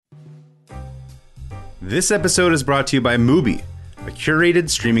This episode is brought to you by Mubi, a curated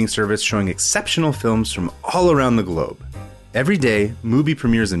streaming service showing exceptional films from all around the globe. Every day, Mubi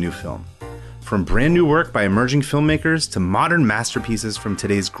premieres a new film. From brand new work by emerging filmmakers to modern masterpieces from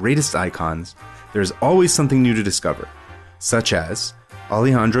today's greatest icons, there's always something new to discover, such as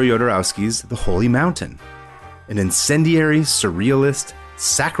Alejandro Jodorowsky's The Holy Mountain, an incendiary, surrealist,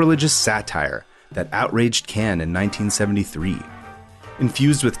 sacrilegious satire that outraged Cannes in 1973.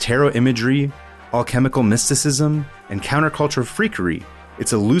 Infused with tarot imagery, alchemical mysticism, and counterculture freakery,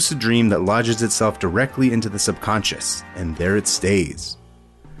 it's a lucid dream that lodges itself directly into the subconscious, and there it stays.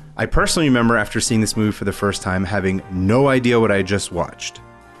 I personally remember after seeing this movie for the first time having no idea what I had just watched,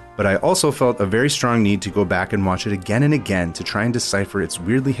 but I also felt a very strong need to go back and watch it again and again to try and decipher its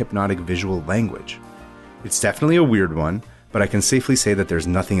weirdly hypnotic visual language. It's definitely a weird one, but I can safely say that there's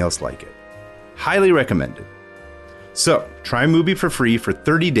nothing else like it. Highly recommended. So, try Mubi for free for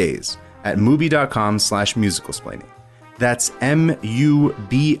 30 days at Mubi.com/musicalsplaining. That's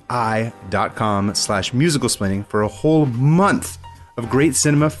MUBI.com/musicalsplaining for a whole month of great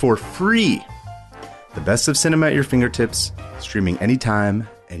cinema for free. The best of cinema at your fingertips, streaming anytime,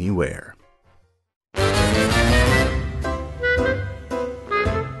 anywhere.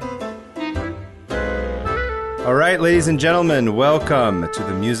 All right, ladies and gentlemen, welcome to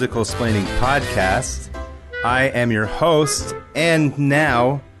the Musical Splaining Podcast. I am your host and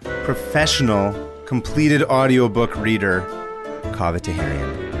now professional completed audiobook reader, Kaveh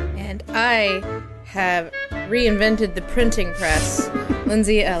Taherian. And I have reinvented the printing press,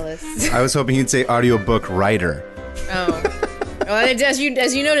 Lindsay Ellis. I was hoping you'd say audiobook writer. Oh. Well, as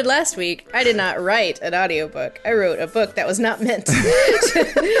you noted last week, I did not write an audiobook. I wrote a book that was not meant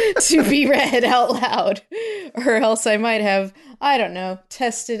to be read out loud. Or else I might have, I don't know,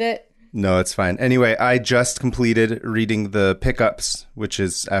 tested it. No, it's fine. Anyway, I just completed reading the pickups, which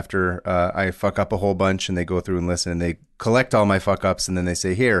is after I fuck up a whole bunch and they go through and listen and they collect all my fuck ups and then they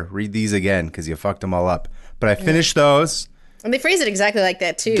say, here, read these again because you fucked them all up. But I finished those. And they phrase it exactly like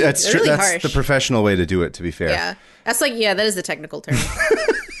that, too. That's They're true. really That's harsh. the professional way to do it, to be fair. Yeah. That's like, yeah, that is the technical term.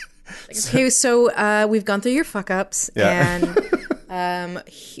 Okay, so we've gone through your fuck-ups, and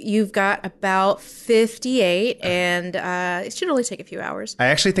you've got about 58, and it should only take a few hours. I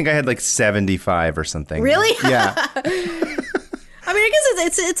actually think I had like 75 or something. Really? Yeah. I mean, I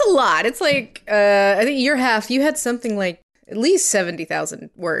guess it's a lot. It's like, I think your half, you had something like at least 70,000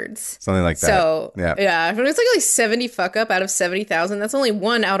 words. Something like that. So, yeah. If it's like 70 fuck up out of 70,000, that's only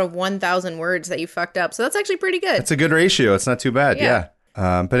 1 out of 1,000 words that you fucked up. So that's actually pretty good. It's a good ratio. It's not too bad. Yeah.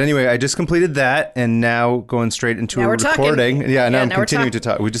 But anyway, I just completed that and now going straight into a recording. Talking. Yeah, now I'm continuing to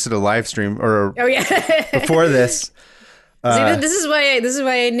talk. We just did a live stream before this. See, this is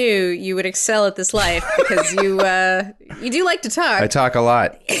why I knew you would excel at this life, because you do like to talk. I talk a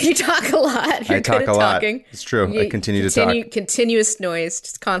lot. You talk a lot. You're I talk good a at lot. talking. It's true. I continue to talk. Continuous noise,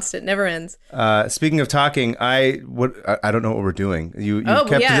 just constant, never ends. Speaking of talking, I don't know what we're doing. You kept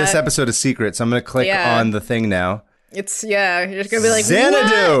this episode a secret, so I'm going to click on the thing now. It's you're just going to be like,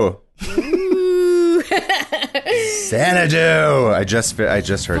 Xanadu. Ooh. Xanadu. I just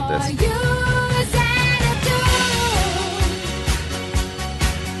heard this.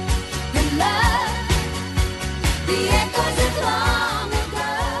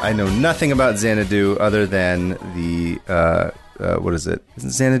 I know nothing about Xanadu other than the, what is it?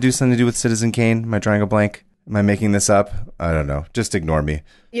 Isn't Xanadu something to do with Citizen Kane? Am I drawing a blank? Am I making this up? I don't know. Just ignore me.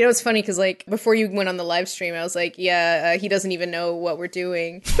 You know, it's funny because, like, before you went on the live stream, I was like, he doesn't even know what we're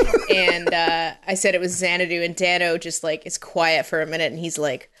doing. And I said it was Xanadu, and Dano just, like, is quiet for a minute, and he's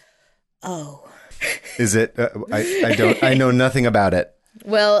like, oh. Is it? I know nothing about it.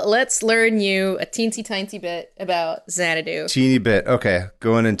 Well, let's learn you a teensy-tiny bit about Xanadu. Teeny bit. Okay,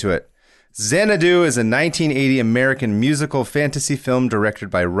 going into it. Xanadu is a 1980 American musical fantasy film directed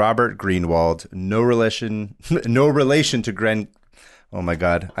by Robert Greenwald. No relation to Glenn. Oh my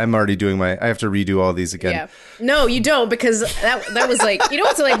God, I'm already doing I have to redo all these again. Yeah. No, you don't, because that was like, you know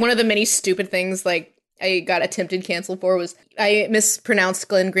what's like one of the many stupid things like I got attempted canceled for was I mispronounced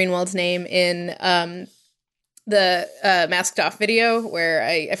Glenn Greenwald's name in the Masked Off video where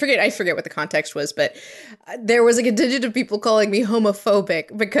I forget what the context was, but there was a contingent of people calling me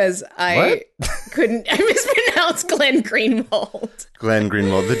homophobic because I mispronounced Glenn Greenwald. Glenn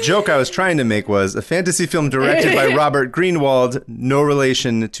Greenwald. The joke I was trying to make was a fantasy film directed by Robert Greenwald, no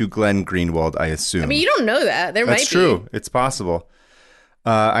relation to Glenn Greenwald, I assume. I mean, you don't know that. Might be. That's true. It's possible.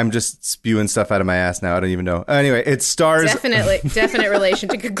 I'm just spewing stuff out of my ass now. I don't even know. Anyway, it stars... Definite relation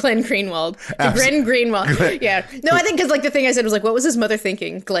to Glenn Greenwald. To Glenn Greenwald. Yeah. No, I think because like the thing I said was like, what was his mother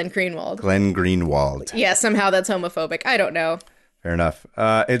thinking? Glenn Greenwald. Glenn Greenwald. Yeah, somehow that's homophobic. I don't know. Fair enough.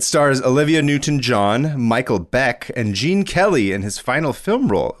 It stars Olivia Newton-John, Michael Beck, and Gene Kelly in his final film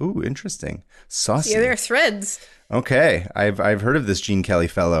role. Ooh, interesting. Saucy. Yeah, there are threads. Okay, I've heard of this Gene Kelly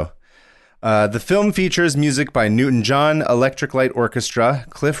fellow. The film features music by Newton-John, Electric Light Orchestra,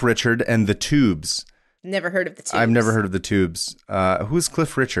 Cliff Richard, and The Tubes. Never heard of the Tubes. I've never heard of The Tubes. Who's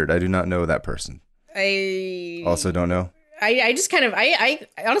Cliff Richard? I do not know that person. I also don't know. I just kind of I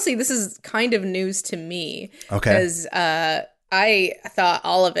honestly, this is kind of news to me. Okay. Because I thought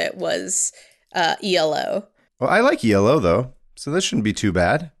all of it was ELO. Well, I like ELO though, so this shouldn't be too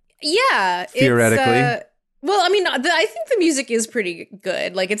bad. Yeah, theoretically. Well, I mean, I think the music is pretty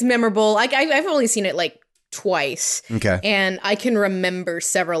good. Like, it's memorable. Like, I've only seen it like twice. Okay. And I can remember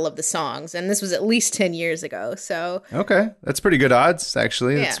several of the songs, and this was at least 10 years ago. So okay, that's pretty good odds,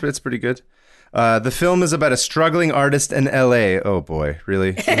 actually. Yeah. It's pretty good. The film is about a struggling artist in LA. Oh boy,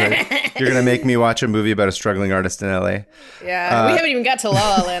 really? You're gonna make me watch a movie about a struggling artist in LA? Yeah, we haven't even got to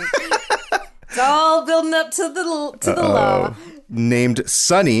La La Land. It's all building up to the law. Named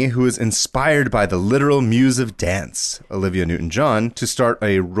Sunny, who is inspired by the literal muse of dance, Olivia Newton-John, to start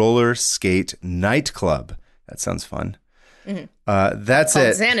a roller skate nightclub. That sounds fun. Mm-hmm. That's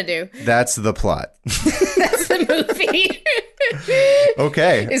it. Xanadu. That's the plot. That's the movie.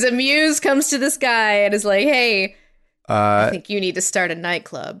 Okay. Is a muse comes to this guy and is like, hey, I think you need to start a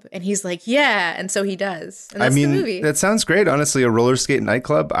nightclub. And he's like, yeah. And so he does. And that's the movie. That sounds great. Honestly, a roller skate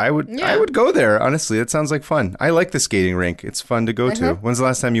nightclub. I would go there. Honestly, it sounds like fun. I like the skating rink. It's fun to go to. When's the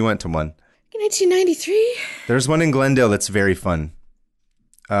last time you went to one? 1993. There's one in Glendale that's very fun.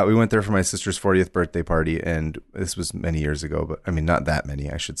 We went there for my sister's 40th birthday party, and this was many years ago, but I mean, not that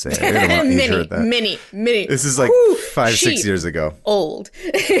many, I should say. I don't want you to hear that. Many. This is like 5-6 years ago. Old.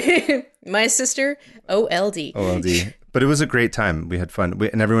 My sister, OLD. OLD. But it was a great time. We had fun.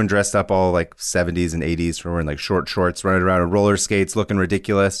 And everyone dressed up all like 70s and 80s. We're wearing like short shorts, running around on roller skates, looking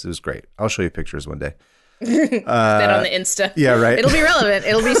ridiculous. It was great. I'll show you pictures one day. That on the Insta. Yeah, right. It'll be relevant.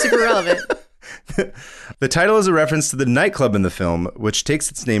 It'll be super relevant. The title is a reference to the nightclub in the film, which takes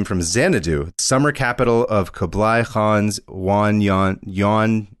its name from Xanadu, summer capital of Kublai Khan's Yuan. I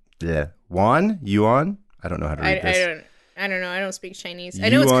don't know how to read this. I don't know. I don't speak Chinese. I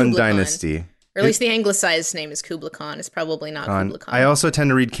know it's Yuan Kublai dynasty. Khan. Or at least the anglicized name is Kublai Khan. It's probably not Kublai Khan. I also tend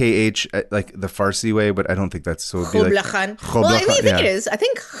to read KH like the Farsi way, but I don't think that's so. Kublai Khan. Well, I think it is. I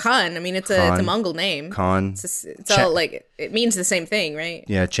think Khan. I mean, it's a Mongol name. Khan. It's all like, it means the same thing, right?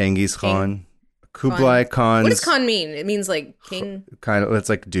 Yeah, Genghis Khan. Kublai Khan. What does Khan mean? It means like king. Kind of. It's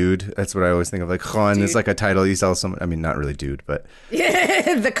like dude. That's what I always think of. Like Khan is like a title you tell someone. I mean, not really dude, but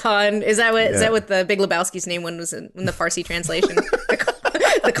yeah, the Khan. Is that what the Big Lebowski's name was in the Farsi translation?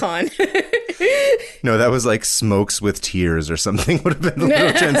 The Khan. No, that was like smokes with tears or something. Would have been the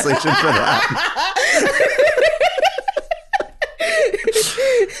little translation for that.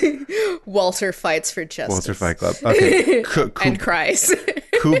 Walter fights for justice. Walter Fight Club. Okay. And cries.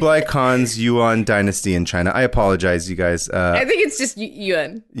 Kublai Khan's Yuan dynasty in China. I apologize, you guys. I think it's just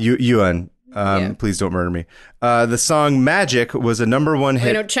Yuan. Yuan. Please don't murder me. The song Magic was a #1 hit.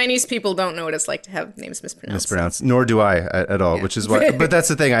 You know, Chinese people don't know what it's like to have names mispronounced. Nor do I at all, which is why. But that's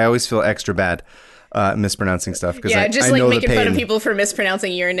the thing. I always feel extra bad mispronouncing stuff. Yeah, just like making fun of people for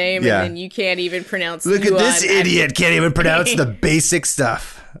mispronouncing your name, and then you can't even pronounce Look Yuan. at this idiot. Can't even pronounce the basic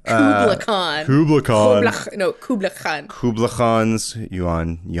stuff. Kublai Khan. Kublai Khan. Kublai Khan. Kublai Khan's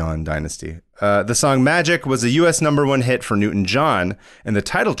Yuan dynasty. The song Magic was a U.S. #1 hit for Newton-John, and the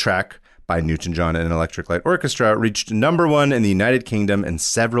title track by Newton-John and Electric Light Orchestra reached #1 in the United Kingdom and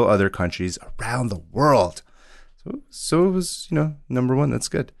several other countries around the world. So it was, #1. That's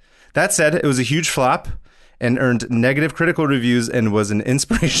good. That said, it was a huge flop and earned negative critical reviews and was an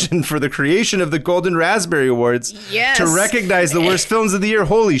inspiration for the creation of the Golden Raspberry Awards to recognize the worst films of the year.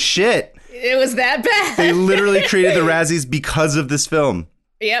 Holy shit. It was that bad. They literally created the Razzies because of this film.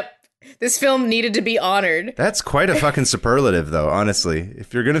 Yep. This film needed to be honored. That's quite a fucking superlative, though, honestly.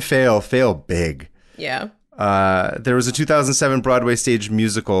 If you're going to fail big. Yeah. There was a 2007 Broadway stage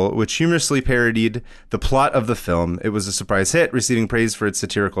musical which humorously parodied the plot of the film. It was a surprise hit, receiving praise for its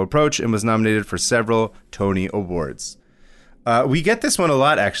satirical approach, and was nominated for several Tony Awards. We get this one a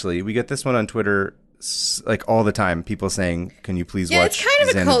lot, actually. We get this one on Twitter like all the time. People saying, "Can you please watch Yeah, it's kind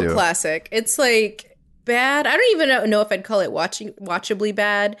of Xanadu?" a cult classic. It's like bad. I don't even know if I'd call it watchably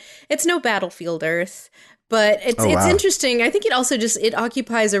bad. It's no Battlefield Earth. But it's interesting. I think it also it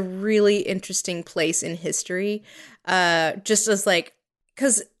occupies a really interesting place in history. Just as like,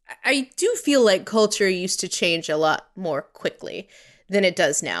 because I do feel like culture used to change a lot more quickly than it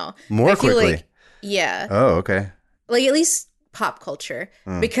does now. More quickly? Like, yeah. Oh, okay. Like at least pop culture.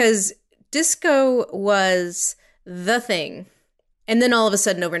 Because disco was the thing And then all of a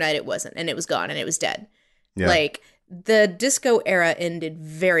sudden overnight it wasn't, and it was gone and it was dead. Yeah. Like the disco era ended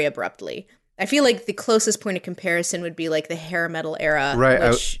very abruptly. I feel like the closest point of comparison would be like the hair metal era, Right.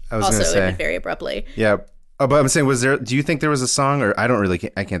 which I was also gonna say. ended very abruptly. Yeah. But I'm saying, do you think there was a song, or I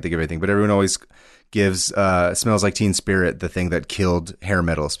can't think of anything, but everyone always gives Smells Like Teen Spirit the thing that killed hair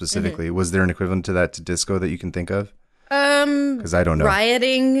metal specifically. Mm-hmm. Was there an equivalent to that to disco that you can think of? Because I don't know.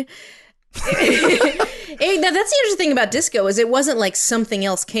 Rioting. Now, that's the interesting thing about disco is it wasn't like something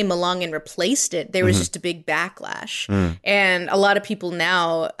else came along and replaced it. There was just a big backlash. And a lot of people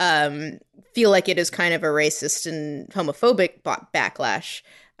now feel like it is kind of a racist and homophobic backlash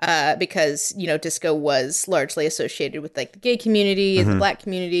because, you know, disco was largely associated with like the gay community and the black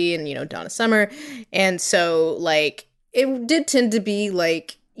community and, you know, Donna Summer. And so like it did tend to be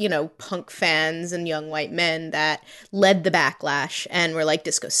like, you know, punk fans and young white men that led the backlash and were like,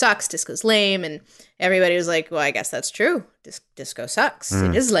 disco sucks, disco's lame. And everybody was like, well, I guess that's true. Disco sucks.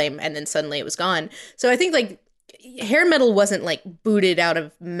 It is lame. And then suddenly it was gone. So I think like hair metal wasn't like booted out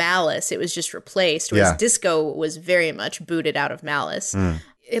of malice. It was just replaced. Whereas disco was very much booted out of malice.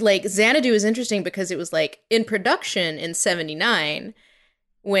 Like Xanadu is interesting because it was like in production in 1979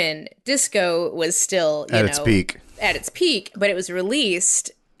 when disco was still, at its peak, but it was released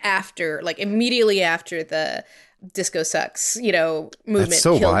after, like immediately after the disco sucks, you know, movement. That's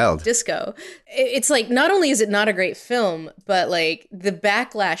so killed wild. Disco. It's like, not only is it not a great film, but like the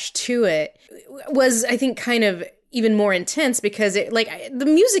backlash to it was, I think, kind of even more intense because it like the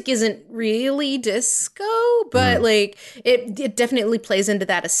music isn't really disco, but like it definitely plays into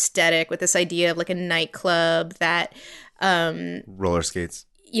that aesthetic with this idea of like a nightclub that roller skates.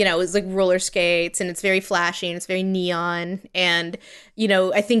 You know, it's like roller skates and it's very flashy and it's very neon. And, you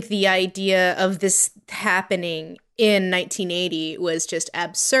know, I think the idea of this happening in 1980 was just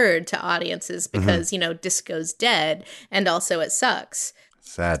absurd to audiences because, you know, disco's dead and also it sucks.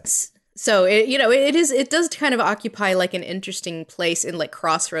 Sad. So, it does kind of occupy like an interesting place in like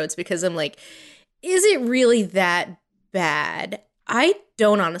crossroads because I'm like, is it really that bad? I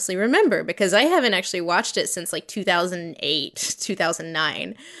don't honestly remember because I haven't actually watched it since like 2008,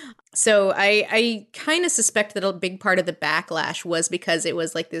 2009. So I kind of suspect that a big part of the backlash was because it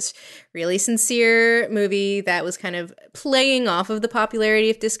was like this really sincere movie that was kind of playing off of the popularity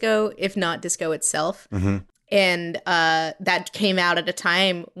of disco, if not disco itself. And that came out at a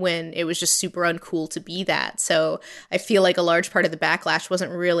time when it was just super uncool to be that. So I feel like a large part of the backlash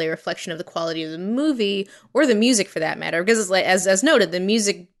wasn't really a reflection of the quality of the movie or the music for that matter. Because it's like, as noted, the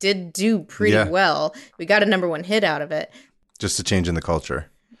music did do pretty well. We got a #1 hit out of it. Just a change in the culture.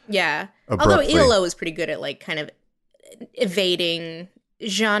 Yeah. Abruptly. Although ELO was pretty good at like kind of evading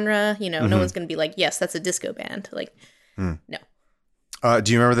genre. You know, no one's going to be like, yes, that's a disco band. Like, no.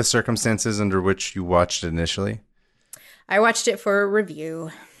 Do you remember the circumstances under which you watched it initially? I watched it for a review.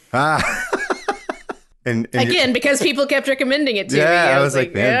 And again, because people kept recommending it to me. I was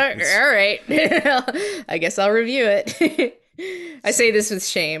like, man, all right. I guess I'll review it. I say this with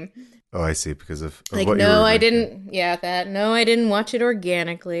shame. Oh, I see. Because of like, what no, I didn't. Yeah, that. No, I didn't watch it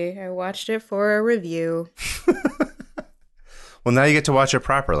organically. I watched it for a review. Well, now you get to watch it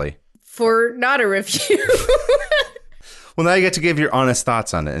properly. For not a review. Well, now you get to give your honest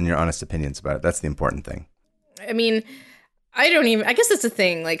thoughts on it and your honest opinions about it. That's the important thing. I mean, I guess that's the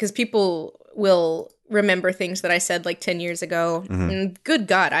thing, like, because people will remember things that I said like 10 years ago. And good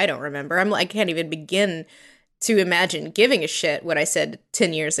God, I don't remember. I can't even begin to imagine giving a shit what I said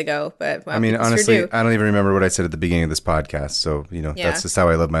 10 years ago. But well, I mean, honestly, sure I don't even remember what I said at the beginning of this podcast. So, you know, that's just how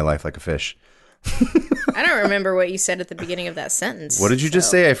I live my life, like a fish. I don't remember what you said at the beginning of that sentence. What did you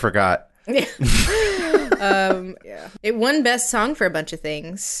just say? I forgot. Yeah. It won Best Song for a bunch of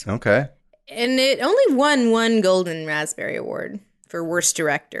things. Okay. And it only won one Golden Raspberry Award for Worst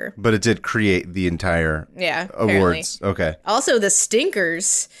Director. But it did create the entire awards. Apparently. Okay. Also, The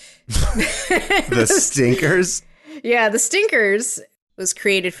Stinkers. The Stinkers? Yeah, The Stinkers was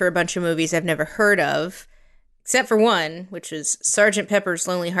created for a bunch of movies I've never heard of, except for one, which was Sgt. Pepper's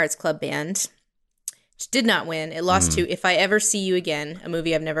Lonely Hearts Club Band, which did not win. It lost to If I Ever See You Again, a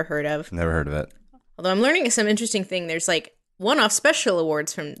movie I've never heard of. Never heard of it. Although I'm learning some interesting thing. There's like one-off special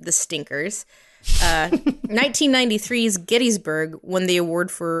awards from The Stinkers. 1993's Gettysburg won the award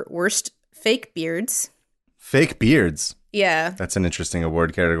for Worst Fake Beards. Fake beards? Yeah. That's an interesting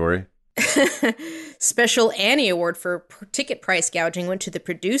award category. Special Annie Award for ticket price gouging went to the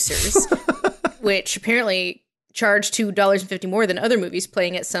producers, which apparently charged $2.50 more than other movies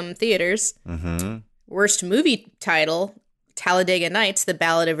playing at some theaters. Worst movie title, Talladega Nights, The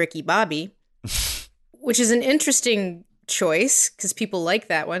Ballad of Ricky Bobby, which is an interesting choice because people like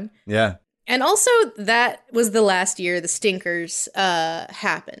that one. Yeah. And also, that was the last year the stinkers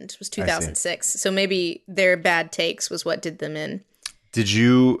happened. It was 2006. So maybe their bad takes was what did them in. Did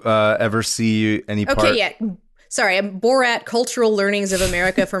you ever see any part? Okay, yeah. Sorry, Borat, Cultural Learnings of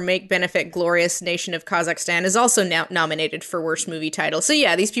America for Make Benefit Glorious Nation of Kazakhstan is also now nominated for Worst Movie Title. So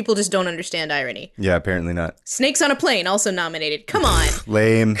yeah, these people just don't understand irony. Yeah, apparently not. Snakes on a Plane, also nominated. Come on.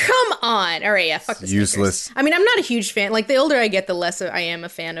 Lame. Come on. All right, yeah, fuck the Useless. stinkers. I mean, I'm not a huge fan. Like, the older I get, the less I am a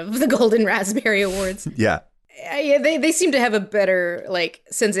fan of the Golden Raspberry Awards. Yeah. Yeah, they seem to have a better, like,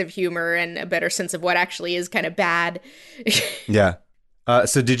 sense of humor and a better sense of what actually is kind of bad. Yeah.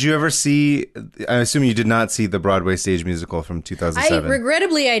 So did you ever see, I assume you did not see the Broadway stage musical from 2007.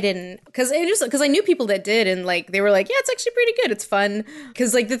 Regrettably, I didn't. Because I knew people that did, and, like, they were like, yeah, it's actually pretty good. It's fun.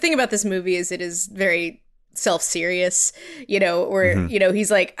 Because, like, the thing about this movie is it is very self-serious, you know, where, you know,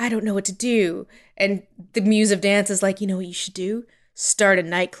 he's like, I don't know what to do. And the muse of dance is like, you know what you should do? Start a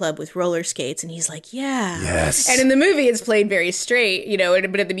nightclub with roller skates. And he's like, yeah. Yes. And in the movie, it's played very straight, you know,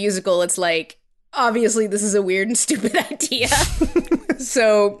 but in the musical, it's like, obviously, this is a weird and stupid idea.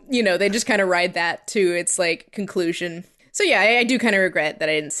 So, you know, they just kind of ride that to its, like, conclusion. So, yeah, I do kind of regret that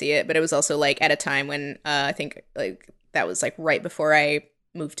I didn't see it, but it was also, like, at a time when I think, like, that was, like, right before I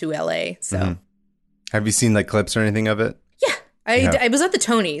moved to LA, so. Have you seen, like, clips or anything of it? Yeah. I was at the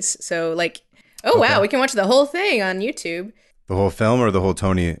Tonys, so, like, wow, we can watch the whole thing on YouTube. The whole film or the whole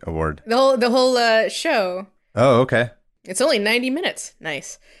Tony Award? The whole show. Oh, okay. It's only 90 minutes.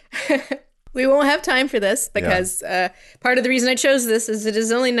 Nice. We won't have time for this because part of the reason I chose this is it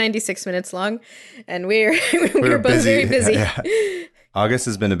is only 96 minutes long, and we're both busy. very busy. Yeah. August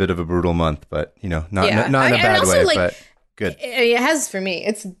has been a bit of a brutal month, but, you know, not in a bad way, like, but good. It has for me.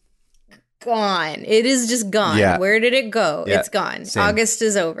 It's gone. It is just gone. Yeah. Where did it go? Yeah, it's gone. same. August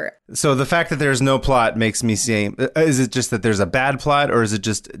is over. So the fact that there's no plot makes me say, is it just that there's a bad plot, or is it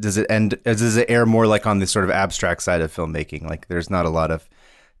just, does it air more like on the sort of abstract side of filmmaking? Like, there's not a lot of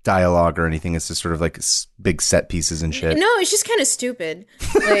dialogue or anything. It's just sort of like big set pieces and shit. No, it's just kind of stupid.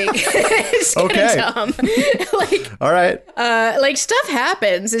 Like, it's kind of dumb. Like, all right. Like, stuff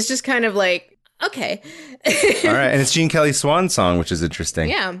happens. It's just kind of like, okay. All right. And it's Gene Kelly's swan song, which is interesting.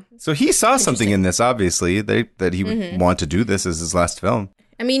 Yeah. So he saw something in this, obviously, that he would want to do this as his last film.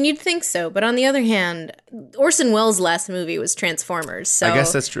 I mean, you'd think so, but on the other hand, Orson Welles' last movie was Transformers, so... I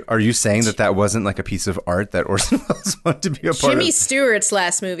guess that's true. Are you saying that wasn't like a piece of art that Orson Welles wanted to be a part of? Jimmy Stewart's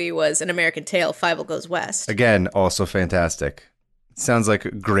last movie was An American Tail, Fievel Goes West. Again, also fantastic. Sounds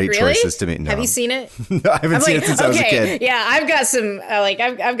like great choices to me. No. Have you seen it? No, I haven't seen it since I was a kid. Yeah, I've got some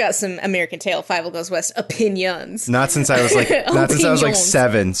I've got some American Tail, Fievel Goes West opinions. Not since I was like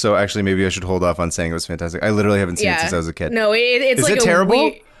 7. So actually, maybe I should hold off on saying it was fantastic. I literally haven't seen it since I was a kid. No, it's Is like it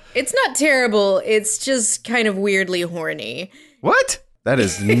terrible? It's not terrible. It's just kind of weirdly horny. What? That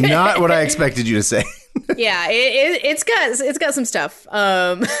is not what I expected you to say. Yeah, it's got some stuff.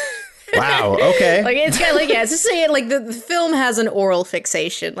 Wow. Okay. Like, it's got, like, yeah, it's just saying, like, the film has an oral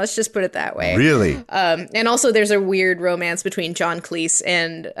fixation. Let's just put it that way. Really? And also there's a weird romance between John Cleese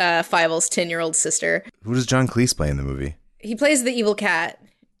and Fievel's 10-year-old sister. Who does John Cleese play in the movie? He plays the evil cat.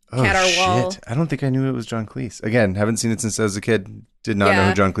 Oh, Cat shit. I don't think I knew it was John Cleese. Again, haven't seen it since I was a kid. Did not know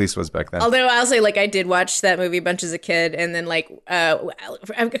who John Cleese was back then. Although I'll say, like, I did watch that movie a bunch as a kid, and then, like, a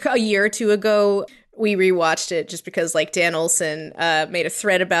year or two ago, we rewatched it just because, like, Dan Olson made a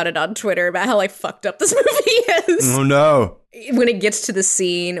thread about it on Twitter about how, like, fucked up this movie is. Oh, no. When it gets to the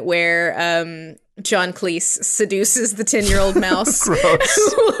scene where John Cleese seduces the 10-year-old mouse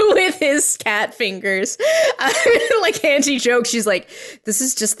with his cat fingers. Like, Angie jokes, she's like, this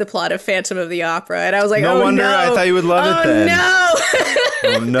is just the plot of Phantom of the Opera. And I was like, no wonder. No. I thought you would love it then. No.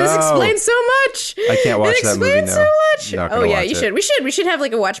 Oh, no. This explains so much. I can't watch that movie now. So much. Oh, yeah, you should. We should have,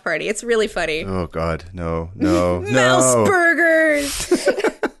 like, a watch party. It's really funny. Oh, God. No. Mouse burgers.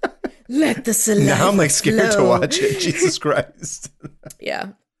 Let the saliva Now I'm, like, scared flow. to watch it. Jesus Christ. Yeah.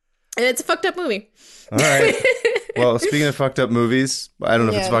 And it's a fucked up movie. All right. Well, speaking of fucked up movies, I don't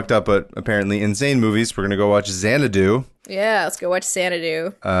know if it's fucked up, but apparently insane movies, we're going to go watch Xanadu. Yeah, let's go watch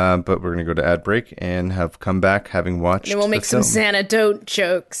Xanadu. But we're going to go to ad break and have come back having watched And then we'll make some Xanadu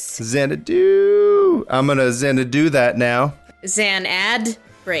jokes. Xanadu. I'm going to Xanadu that now. Xanad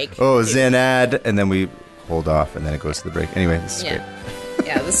break. Oh, Xanad. And then we hold off and then it goes to the break. Anyway, this is great.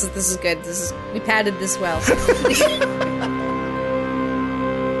 Yeah, this is good. We padded this well.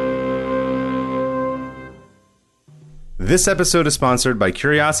 This episode is sponsored by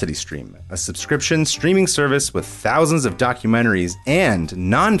CuriosityStream, a subscription streaming service with thousands of documentaries and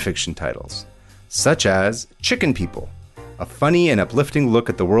nonfiction titles, such as Chicken People, a funny and uplifting look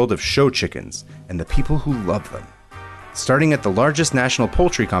at the world of show chickens and the people who love them. Starting at the largest national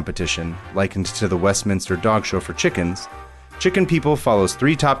poultry competition, likened to the Westminster Dog Show for chickens, Chicken People follows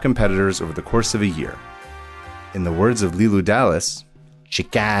 3 top competitors over the course of a year. In the words of Lilu Dallas,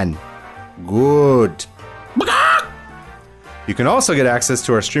 chicken. Good. You can also get access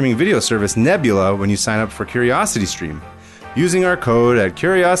to our streaming video service Nebula when you sign up for CuriosityStream, using our code at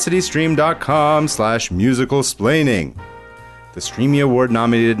curiositystream.com/musicalsplaining. The Streamy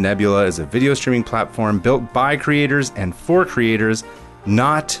Award-nominated Nebula is a video streaming platform built by creators and for creators,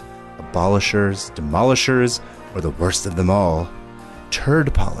 not abolishers, demolishers, or the worst of them all,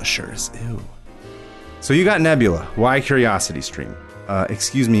 turd polishers. Ew. So you got Nebula. Why CuriosityStream?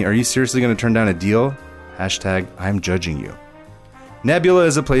 Excuse me, are you seriously going to turn down a deal? Hashtag I'm judging you. Nebula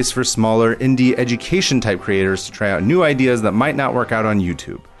is a place for smaller, indie, education-type creators to try out new ideas that might not work out on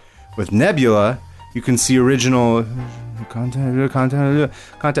YouTube. With Nebula, you can see original content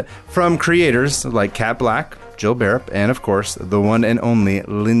from creators like Kat Black, Jill Barrett, and of course, the one and only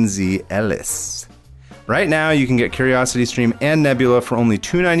Lindsay Ellis. Right now, you can get CuriosityStream and Nebula for only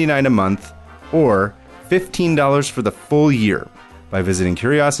 $2.99 a month or $15 for the full year by visiting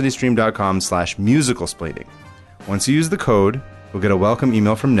curiositystream.com/musicalsplaining. Once you use the code, you'll get a welcome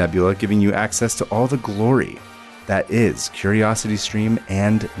email from Nebula giving you access to all the glory that is CuriosityStream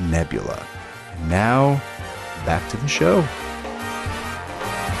and Nebula. And now, back to the show.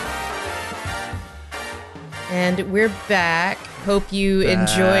 And we're back. Hope you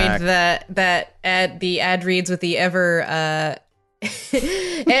enjoyed the ad reads with the ever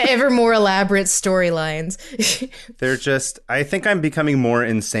more elaborate storylines. They're just, I think I'm becoming more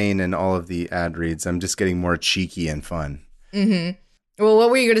insane in all of the ad reads. I'm just getting more cheeky and fun. Mm-hmm. Well,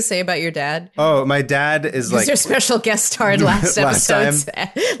 what were you going to say about your dad? Oh, my dad is like... your special guest star in last episode's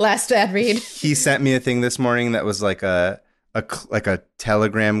last ad read. He sent me a thing this morning that was like a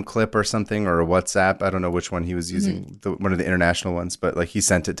Telegram clip or something, or a WhatsApp. I don't know which one he was using, one of the international ones, but like he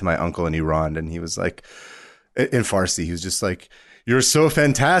sent it to my uncle in Iran, and he was like, in Farsi, he was just like, "You're so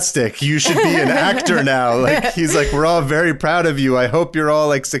fantastic. You should be an actor now." Like, he's like, "We're all very proud of you. I hope you're all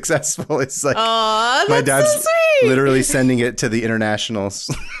like successful." It's like, aww, my dad's so sweet. Literally sending it to the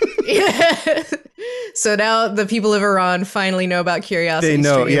internationals. Yeah. So now the people of Iran finally know about Curiosity. They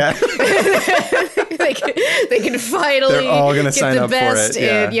know, Stream. yeah. they can finally. They're all going to sign the up best for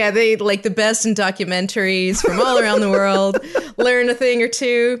it. Yeah. They like the best in documentaries from all around the world. Learn a thing or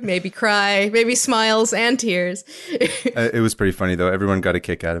two, maybe cry, maybe smiles and tears. It was pretty funny though. Everyone got a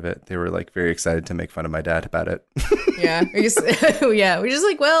kick out of it. They were like very excited to make fun of my dad about it. Yeah, we're just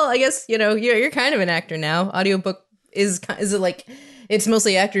like, well, I guess you're kind of an actor now. Audiobook is it like it's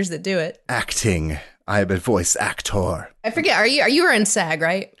mostly actors that do it. Acting. I'm a voice actor. I forget. Are you were in SAG,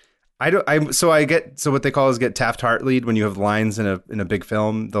 right? So what they call is get Taft-Hartley'd when you have lines in a big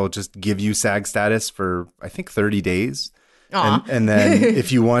film. They'll just give you SAG status for I think 30 days. And then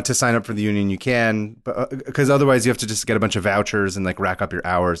if you want to sign up for the union, you can, because otherwise you have to just get a bunch of vouchers and like rack up your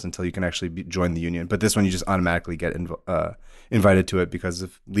hours until you can actually join the union. But this one, you just automatically get invited to it because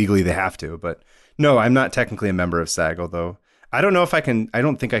legally they have to. But no, I'm not technically a member of SAG, although I don't know if I can. I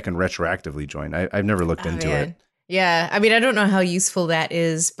don't think I can retroactively join. I've never looked into it. Yeah, I mean, I don't know how useful that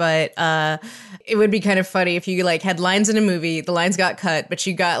is, but it would be kind of funny if you like had lines in a movie, the lines got cut, but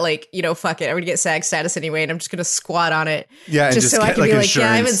you got like, fuck it, I'm gonna get SAG status anyway, and I'm just gonna squat on it. Yeah, and just so I can be like,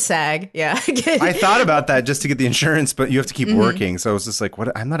 yeah, I'm in SAG. Yeah, I thought about that just to get the insurance, but you have to keep working. So I was just like,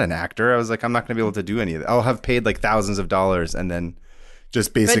 what? I'm not an actor. I was like, I'm not gonna be able to do any of that. I'll have paid like thousands of dollars and then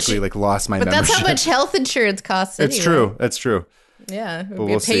just basically like lost my membership. But that's how much health insurance costs. It's anyway. True. That's true. Yeah,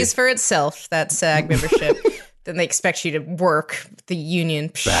 it pays for itself. That SAG membership. Then they expect you to work the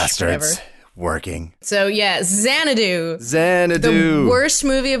union. Bastards. Whatever. Working. So yeah, Xanadu. Xanadu. The worst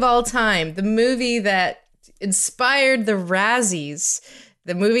movie of all time. The movie that inspired the Razzies.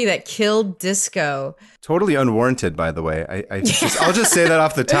 The movie that killed disco. Totally unwarranted, by the way. I'll just say that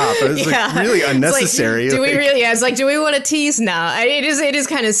off the top. It was like really unnecessary. It's like, do we really? Yeah, it's like, do we want to tease now? It is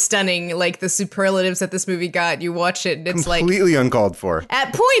kind of stunning, like the superlatives that this movie got. You watch it, and it's completely uncalled for.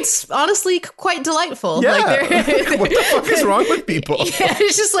 At points, honestly, quite delightful. Yeah. Like, what the fuck is wrong with people? Yeah,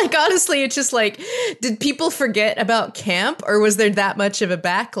 it's just like, honestly, it's just like, did people forget about camp, or was there that much of a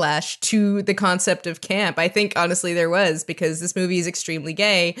backlash to the concept of camp? I think honestly there was, because this movie is extremely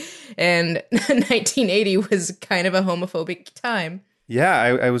gay, and 1980 was kind of a homophobic time. Yeah,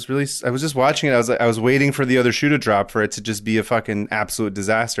 I was just watching it. I was waiting for the other shoe to drop for it to just be a fucking absolute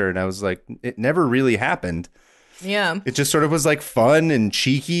disaster, and I was like, it never really happened. Yeah, it just sort of was like fun and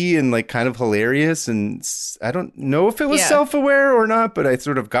cheeky and like kind of hilarious, and I don't know if it was self-aware or not, but I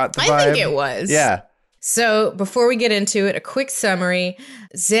sort of got the vibe. I think it was. Yeah. So before we get into it, a quick summary.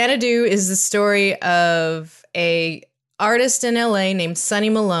 Xanadu is the story of a artist in LA named Sonny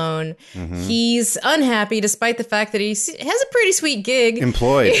Malone. He's unhappy despite the fact that he has a pretty sweet gig.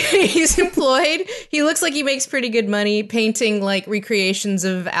 Employed. He's employed. He looks like he makes pretty good money painting like recreations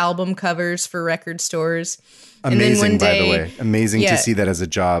of album covers for record stores. Amazing, and then one day, by the way. Amazing to see that as a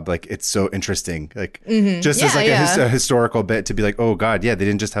job. Like, it's so interesting. Like, just as like a historical bit to be like, oh, God, yeah, they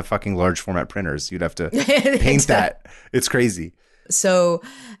didn't just have fucking large format printers. You'd have to paint that. It's crazy. So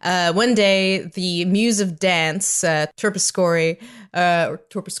one day, the muse of dance, Torpascora,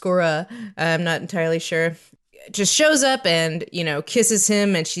 I'm not entirely sure, just shows up and, you know, kisses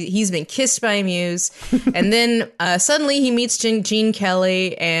him, and he's been kissed by a muse. And then suddenly he meets Gene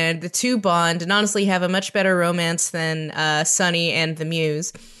Kelly, and the two bond and honestly have a much better romance than Sonny and the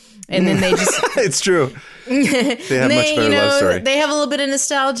muse. And then they just... It's true. They have much better love story. They have a little bit of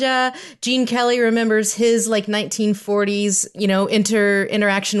nostalgia. Gene Kelly remembers his like 1940s, you know,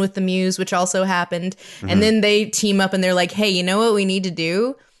 interaction with the muse, which also happened. And then they team up and they're like, hey, you know what we need to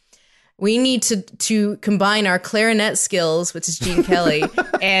do? We need to combine our clarinet skills, which is Gene Kelly,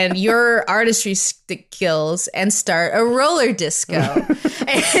 and your artistry skills and start a roller disco.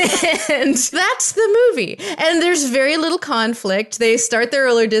 And that's the movie. And there's very little conflict. They start their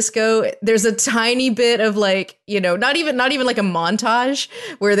roller disco. There's a tiny bit of like, you know, not even like a montage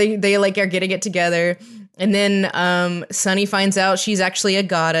where they like are getting it together. And then Sonny finds out she's actually a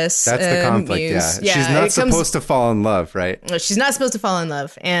goddess. That's the conflict, yeah. She's not supposed to fall in love, right? She's not supposed to fall in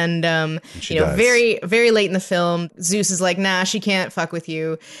love. And, she you know, does. very, very late in the film, Zeus is like, nah, she can't fuck with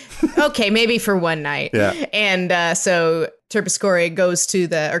you. Okay, maybe for one night. Yeah. And so Terpsichore goes to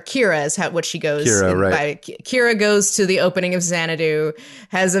Kira is what she goes. Kira, right. Kira goes to the opening of Xanadu,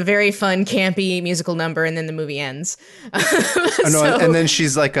 has a very fun, campy musical number, and then the movie ends. And then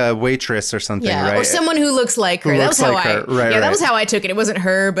she's like a waitress or something, right? Or someone who looks like her. That was how that was how I took it. It wasn't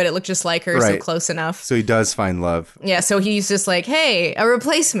her, but it looked just like her, so close enough. So he does find love. Yeah, so he's just like, hey, a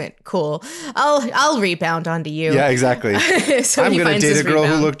replacement. Cool. I'll rebound onto you. Yeah, exactly. So I'm going to date a girl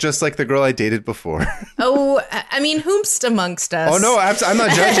who looked just like the girl I dated before. Oh, I mean, whomst amongst us? Oh, no, I'm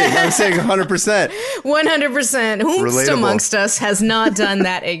not judging. I'm saying 100%. 100%. Whomst amongst us has not done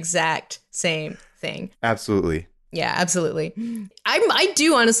that exact same thing. Absolutely. Yeah, absolutely. I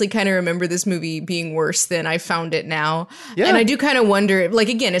do honestly kind of remember this movie being worse than I found it now. Yeah. And I do kind of wonder, like,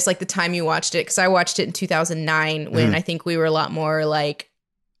 again, it's like the time you watched it, because I watched it in 2009 when I think we were a lot more like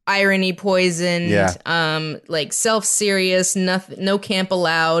irony poisoned, like self-serious, no camp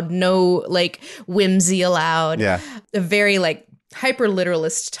allowed, no like whimsy allowed. Yeah. A very like hyper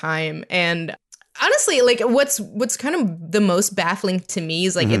literalist time. And honestly, like what's kind of the most baffling to me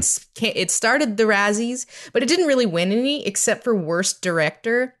is like it started the Razzies, but it didn't really win any except for worst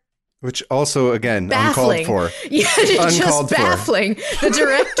director. Which also, again, baffling. Uncalled for. Yeah, just baffling.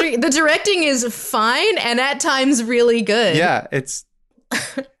 The directing is fine and at times really good. Yeah, it's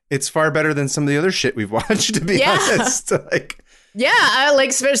far better than some of the other shit we've watched, to be honest. Like, yeah, I like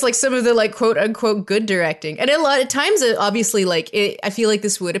especially like some of the like quote unquote good directing, and a lot of times, obviously, like I feel like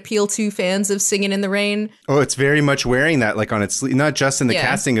this would appeal to fans of Singing in the Rain. Oh, it's very much wearing that like on its sleeve, not just in the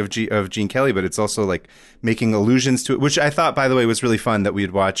casting of Gene Kelly, but it's also like making allusions to it, which I thought, by the way, was really fun that we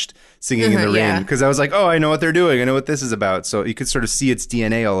had watched Singing in the Rain, because I was like, oh, I know what they're doing, I know what this is about, so you could sort of see its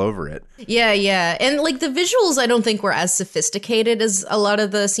DNA all over it. Yeah, and like the visuals, I don't think were as sophisticated as a lot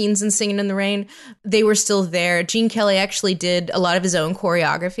of the scenes in Singing in the Rain. They were still there. Gene Kelly actually did a lot of his own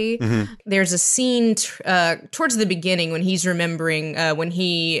choreography. There's a scene towards the beginning when he's remembering when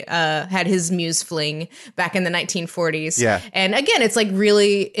he had his muse fling back in the 1940s. Yeah, and again, it's like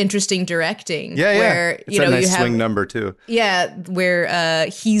really interesting directing. Yeah, where it's a nice swing number too. Yeah, where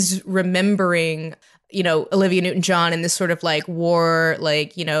he's remembering, you know, Olivia Newton-John in this sort of like war,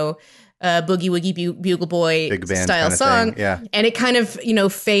 like, you know, Boogie Woogie Bugle Boy big band style song. Yeah. And it kind of, you know,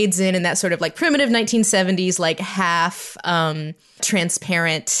 fades in that sort of like primitive 1970s, like half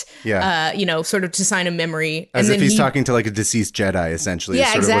transparent, you know, sort of to sign a memory. As if he's talking to like a deceased Jedi, essentially. Yeah,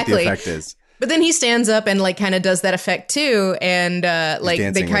 is sort exactly. of what the effect is. But then he stands up and like kind of does that effect too, and like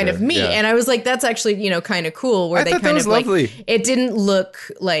they kind of meet, and I was like, that's actually, you know, kind of cool, where they kind of like it didn't look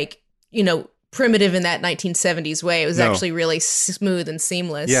like, you know, primitive in that 1970s way. It was actually really smooth and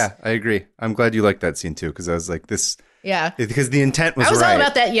seamless. Yeah, I agree. I'm glad you liked that scene too, because I was like, this. Yeah, because the intent was right. I was all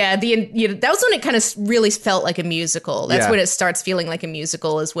about that. Yeah, that was when it kind of really felt like a musical. That's when it starts feeling like a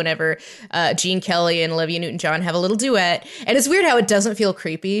musical, is whenever Gene Kelly and Olivia Newton-John have a little duet. And it's weird how it doesn't feel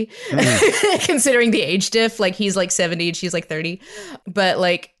creepy, considering the age diff. Like he's like 70 and she's like 30, but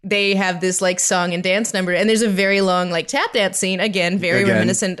like they have this like song and dance number, and there's a very long like tap dance scene. Again, very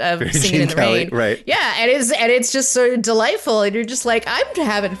reminiscent of Singing Gene in the Kelly, Rain. right? Yeah, and it's just sort of delightful, and you're just like, I'm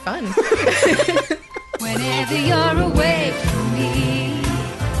having fun. Whenever you're away from me,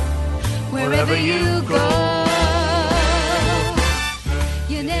 wherever you go,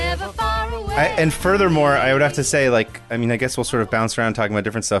 you're never far away. And furthermore, I would have to say, like, I mean, I guess we'll sort of bounce around talking about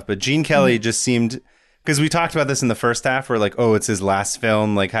different stuff, but Gene Kelly just seemed, because we talked about this in the first half, where like, oh, it's his last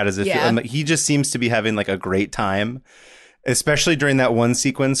film, like, how does it feel? And like, he just seems to be having like a great time, especially during that one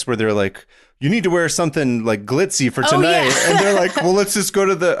sequence where they're like, you need to wear something like glitzy for tonight. And they're like, well, let's just go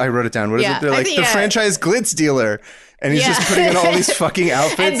to I wrote it down. What is it? They're like, the franchise glitz dealer. And he's just putting in all these fucking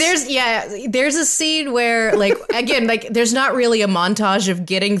outfits. And there's a scene where, like, again, like, there's not really a montage of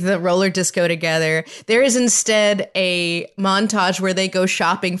getting the roller disco together. There is instead a montage where they go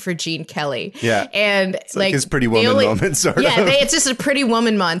shopping for Gene Kelly. Yeah. And it's like his Pretty Woman moment, sort of. Yeah, it's just a Pretty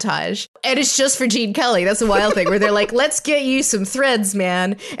Woman montage. And it's just for Gene Kelly. That's the wild thing, where they're like, let's get you some threads,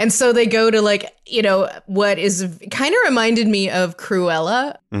 man. And so they go to, like, you know, what is kind of reminded me of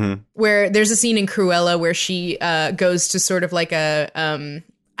Cruella, where there's a scene in Cruella where she goes to sort of like a,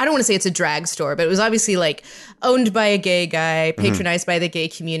 I don't want to say it's a drag store, but it was obviously like owned by a gay guy, patronized by the gay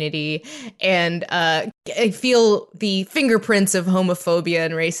community. And I feel the fingerprints of homophobia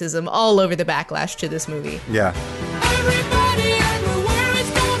and racism all over the backlash to this movie. Yeah. Everybody everywhere is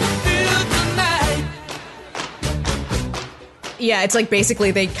gonna feel tonight. Yeah, it's like basically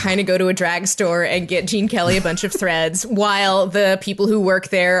they kind of go to a drag store and get Gene Kelly a bunch of threads while the people who work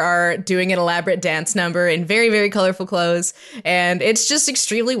there are doing an elaborate dance number in very, very colorful clothes. And it's just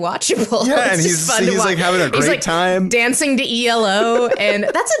extremely watchable. Yeah, and he's like having a great time. Dancing to ELO. And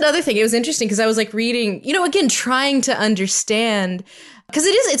that's another thing. It was interesting because I was like reading, you know, again, trying to understand, because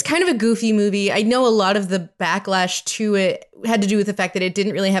it's kind of a goofy movie. I know a lot of the backlash to it had to do with the fact that it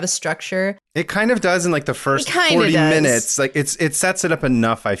didn't really have a structure. It kind of does in like the first 40 minutes. Like it sets it up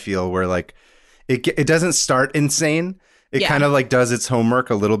enough, I feel, where like it doesn't start insane. It kind of like does its homework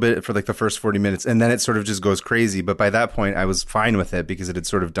a little bit for like the first 40 minutes, and then it sort of just goes crazy. But by that point, I was fine with it because it had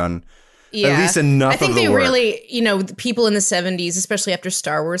sort of done at least enough of the work. I think they really, you know, people in the 70s, especially after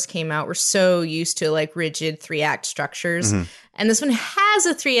Star Wars came out, were so used to like rigid 3-act structures. And this one has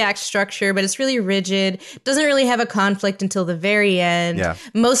a 3-act structure, but it's really rigid. Doesn't really have a conflict until the very end. Yeah.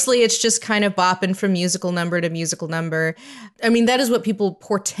 Mostly it's just kind of bopping from musical number to musical number. I mean, that is what people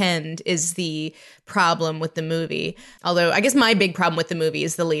portend is the problem with the movie. Although I guess my big problem with the movie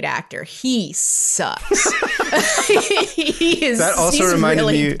is the lead actor. He sucks. That also reminded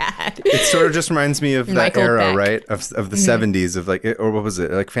me. Bad. It sort of just reminds me of that era, Beck. Right? Of the 70s of like, or what was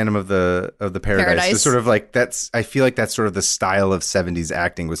it? Like Phantom of the Paradise. It's sort of like I feel like that's sort of the style of 70s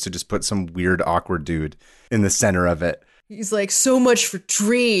acting, was to just put some weird, awkward dude in the center of it. He's like, so much for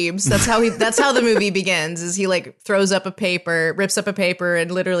dreams. That's how the movie begins, is he like throws up a paper, rips up a paper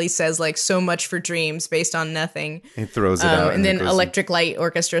and literally says like, so much for dreams based on nothing. He throws it out. And then Electric Light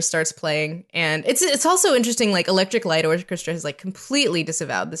Orchestra starts playing. And it's also interesting, like Electric Light Orchestra has like completely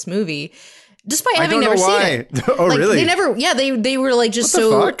disavowed this movie. Despite having never seen it. Oh, like, really? They never, they were like just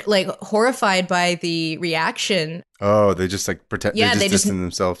so like horrified by the reaction. Oh, they just like pretend, they just distance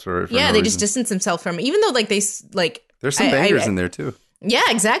themselves for no they reason. Just distance themselves from it. Even though like they like. There's some bangers in there too. Yeah,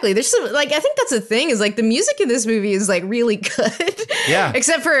 exactly. There's some like, I think that's the thing, is like the music in this movie is like really good. Yeah.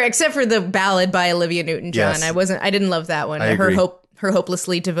 except for the ballad by Olivia Newton-John. Yes. I didn't love that one. I agree. Her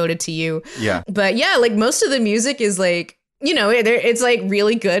Hopelessly Devoted to You. Yeah. But yeah, like most of the music is like, you know, it's like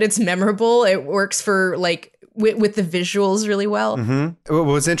really good. It's memorable. It works for like with the visuals really well. Mm-hmm. What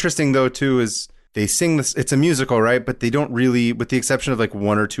was interesting though too is they sing this. It's a musical, right? But they don't really, with the exception of like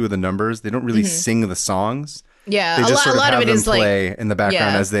one or two of the numbers, they don't really sing the songs. Yeah, they just a lot of it is play like in the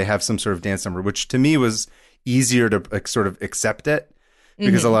background as they have some sort of dance number, which to me was easier to like sort of accept it.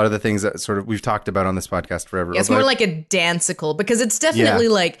 Because a lot of the things that sort of we've talked about on this podcast forever. Yeah, it's more like a dancicle, because it's definitely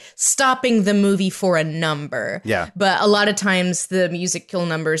like stopping the movie for a number. Yeah. But a lot of times the musical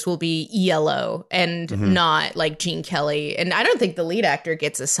numbers will be ELO and not like Gene Kelly. And I don't think the lead actor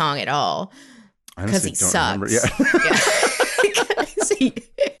gets a song at all. Because he sucks. Yeah.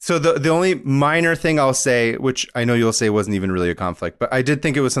 So the only minor thing I'll say, which I know you'll say wasn't even really a conflict, but I did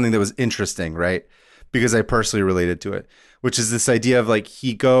think it was something that was interesting, right? Because I personally related to it, which is this idea of like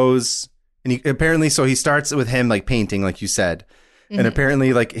he goes and he apparently, so he starts with him like painting, like you said. And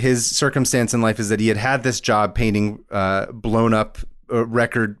apparently like his circumstance in life is that he had this job painting blown up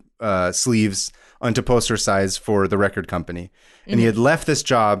record sleeves onto poster size for the record company. And he had left this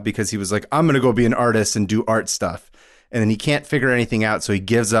job because he was like, I'm going to go be an artist and do art stuff. And then he can't figure anything out, so he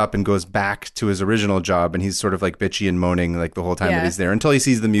gives up and goes back to his original job, and he's sort of like bitchy and moaning like the whole time that he's there until he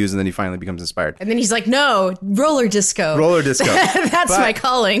sees the muse, and then he finally becomes inspired. And then he's like, no, roller disco. Roller disco. That's my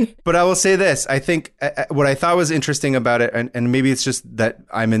calling. But I will say this. I think what I thought was interesting about it, and maybe it's just that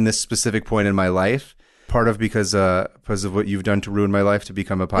I'm in this specific point in my life, part of because of what you've done to ruin my life to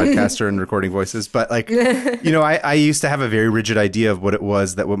become a podcaster and recording voices. But like, I used to have a very rigid idea of what it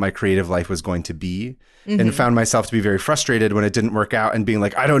was what my creative life was going to be, and found myself to be very frustrated when it didn't work out and being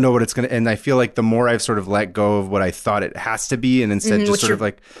like, I don't know what it's going to, and I feel like the more I've sort of let go of what I thought it has to be and instead just sort of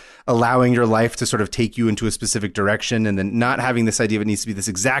like allowing your life to sort of take you into a specific direction, and then not having this idea of it needs to be this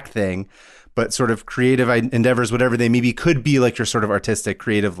exact thing, but sort of creative endeavors, whatever they maybe could be, like your sort of artistic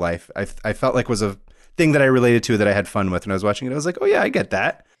creative life. I felt like was a thing that I related to, that I had fun with when I was watching it. I was like, oh yeah, I get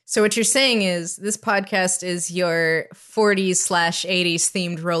that. So what you're saying is this podcast is your 40s/80s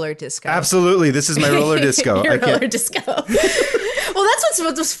themed roller disco. Absolutely. This is my roller disco. Your roller disco. Well, that's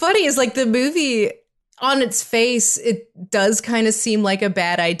what's funny is like the movie on its face, it does kind of seem like a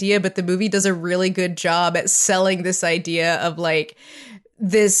bad idea, but the movie does a really good job at selling this idea of like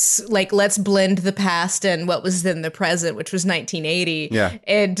this, like, let's blend the past and what was then the present, which was 1980. Yeah.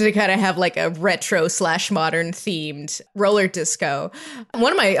 And to kind of have like a retro/modern themed roller disco.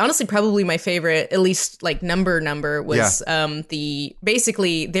 One of my, honestly, probably my favorite, at least like number was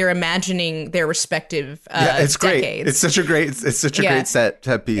basically they're imagining their respective it's decades. Great. It's such a great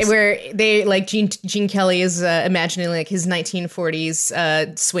set piece. Where they like Gene Kelly is imagining like his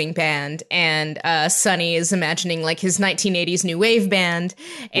 1940s swing band, and Sonny is imagining like his 1980s new wave band.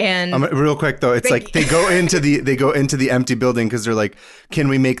 And real quick though, it's like they go into the empty building because they're like, can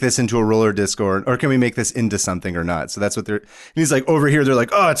we make this into a roller disco or can we make this into something or not? So that's what and he's like, over here they're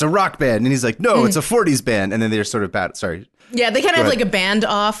like, oh, it's a rock band, and he's like, no, it's a 40s band, and then they're sort of bad. Sorry. Yeah, they kind of have like a band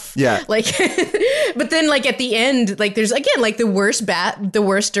off. Yeah. Like, but then like at the end, like there's again like the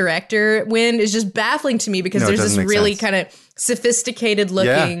worst director win is just baffling to me because there's this really kind of sophisticated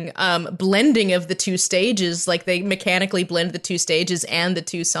looking blending of the two stages. Like they mechanically blend the two stages and the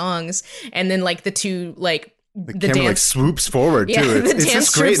two songs, and then like the two like the camera dance like swoops forward too. It's dance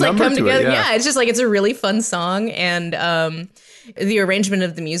this great number come to together. it. Yeah, it's just like it's a really fun song, and the arrangement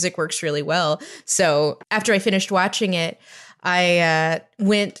of the music works really well. So after I finished watching it, I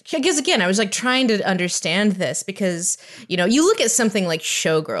went, because again, I was like trying to understand this because, you know, you look at something like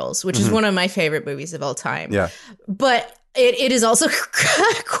Showgirls, which is one of my favorite movies of all time. Yeah. But it is also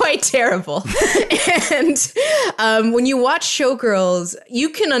quite terrible. And when you watch Showgirls, you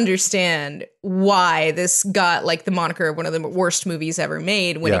can understand why this got like the moniker of one of the worst movies ever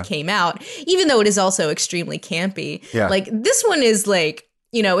made when it came out, even though it is also extremely campy. Yeah. Like this one is like,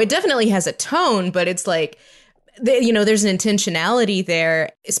 you know, it definitely has a tone, but it's like, there's an intentionality there,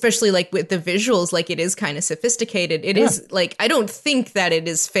 especially like with the visuals, like it is kind of sophisticated. It is like, I don't think that it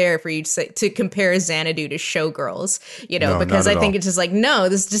is fair for you to compare Xanadu to Showgirls, you know, because I think it's just like, no,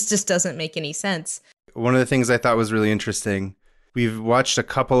 this just doesn't make any sense. One of the things I thought was really interesting, we've watched a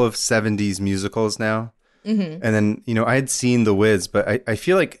couple of 70s musicals now. Mm-hmm. And then, you know, I had seen The Wiz, but I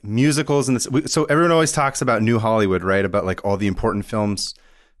feel like musicals in this, so everyone always talks about New Hollywood, right? About like all the important films,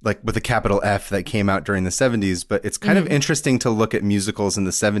 like with a capital F, that came out during the 70s. But it's kind of interesting to look at musicals in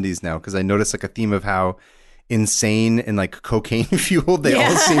the 70s now, because I noticed like a theme of how insane and like cocaine fueled they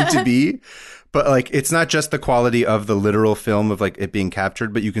all seem to be. But like, it's not just the quality of the literal film of like it being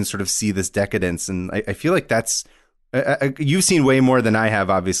captured, but you can sort of see this decadence. And I feel like that's, you've seen way more than I have,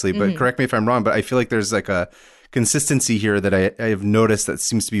 obviously, but correct me if I'm wrong, but I feel like there's like a consistency here that I have noticed that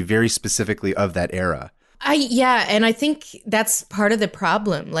seems to be very specifically of that era. And I think that's part of the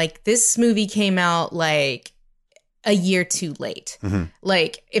problem. Like, this movie came out like a year too late. Mm-hmm.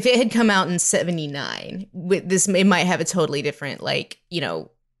 Like, if it had come out in 79, it might have a totally different, like, you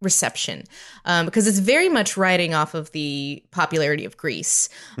know, reception, because it's very much riding off of the popularity of Grease.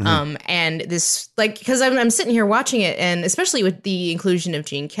 And this, like, because I'm sitting here watching it, and especially with the inclusion of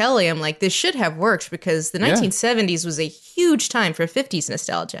Gene Kelly, I'm like, this should have worked, because the 1970s was a huge time for 50s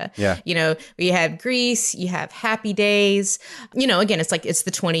nostalgia. Yeah. You know, we have Grease, you have Happy Days, you know, again, it's like, it's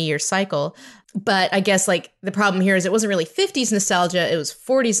the 20-year cycle. But I guess like the problem here is it wasn't really 50s nostalgia, it was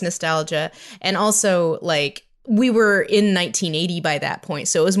 40s nostalgia. And also like, we were in 1980 by that point.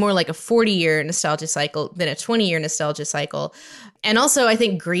 So it was more like a 40-year nostalgia cycle than a 20-year nostalgia cycle. And also, I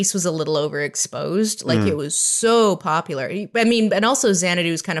think Grease was a little overexposed. Like, it was so popular. I mean, and also Xanadu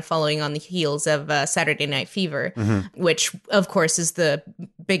is kind of following on the heels of Saturday Night Fever, which, of course, is the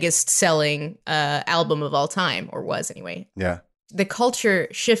biggest selling album of all time, or was anyway. Yeah. The culture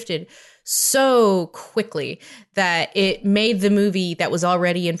shifted so quickly that it made the movie that was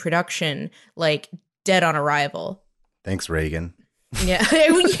already in production, like, dead on arrival. Thanks, Reagan. Yeah.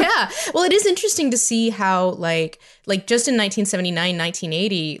 Yeah. Well, it is interesting to see how like just in 1979,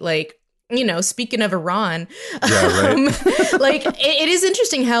 1980, like, you know, speaking of Iran, like it is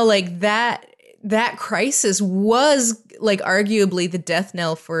interesting how like that that crisis was like arguably the death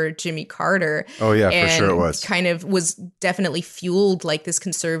knell for Jimmy Carter. Oh, yeah, for sure it and was. Kind of was definitely fueled like this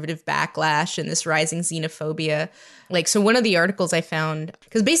conservative backlash and this rising xenophobia. Like, so one of the articles I found,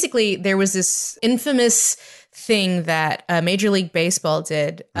 because basically there was this infamous thing that Major League Baseball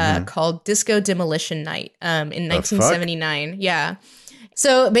did called Disco Demolition Night in 1979. Yeah.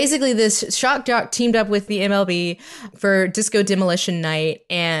 So basically this shock jock teamed up with the MLB for Disco Demolition Night,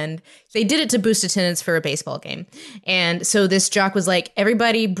 and they did it to boost attendance for a baseball game. And so this jock was like,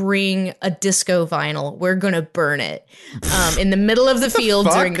 everybody bring a disco vinyl. We're going to burn it in the middle of the field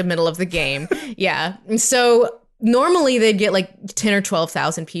during the middle of the game. Yeah. And so normally they'd get like 10 or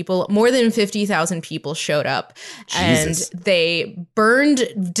 12,000 people. More than 50,000 people showed up. Jesus. And they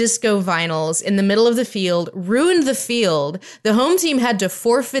burned disco vinyls in the middle of the field, ruined the field. The home team had to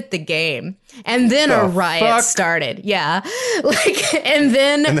forfeit the game. And then a riot started. Yeah. Like, and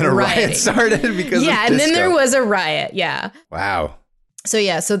then a riot started because of and then there was a riot. Yeah. Wow. So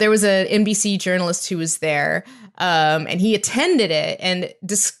yeah, so there was a NBC journalist who was there, and he attended it, and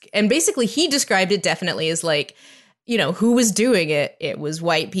basically he described it definitely as like, you know, who was doing it? It was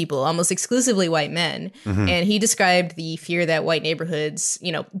white people, almost exclusively white men, and he described the fear that white neighborhoods,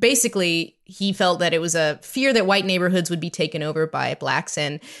 you know, basically he felt that it was a fear that white neighborhoods would be taken over by blacks,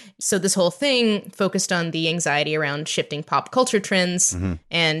 and so this whole thing focused on the anxiety around shifting pop culture trends,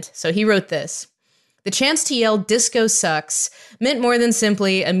 and so he wrote this. The chance to yell "disco sucks" meant more than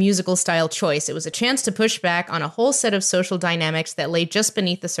simply a musical style choice. It was a chance to push back on a whole set of social dynamics that lay just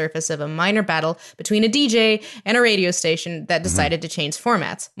beneath the surface of a minor battle between a DJ and a radio station that decided to change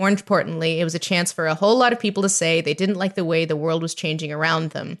formats. More importantly, it was a chance for a whole lot of people to say they didn't like the way the world was changing around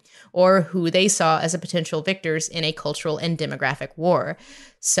them, or who they saw as a potential victors in a cultural and demographic war.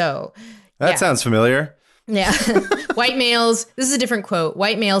 So that sounds familiar. Yeah. White males, this is a different quote.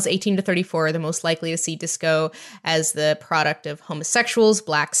 White males 18 to 34 are the most likely to see disco as the product of homosexuals,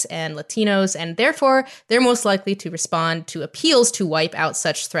 blacks, and Latinos, and therefore they're most likely to respond to appeals to wipe out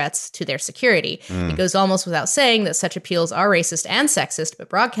such threats to their security. It goes almost without saying that such appeals are racist and sexist, but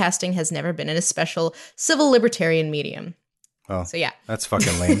broadcasting has never been a special civil libertarian medium. Oh, so yeah. That's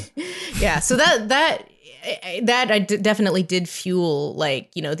fucking lame. Yeah, so that definitely did fuel,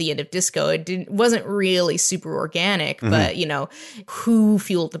 like, you know, the end of disco. It wasn't really super organic, but, you know, who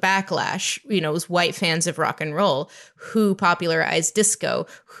fueled the backlash? You know, it was white fans of rock and roll. Who popularized disco?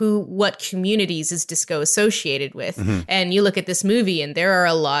 What communities is disco associated with? And you look at this movie and there are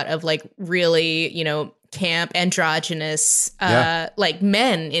a lot of like really, you know, camp, androgynous, like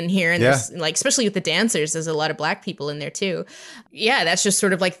men in here. And there's, like, especially with the dancers, there's a lot of black people in there too. Yeah, that's just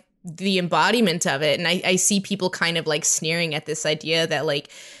sort of like the embodiment of it. And I see people kind of like sneering at this idea that like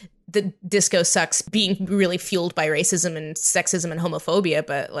the disco sucks being really fueled by racism and sexism and homophobia,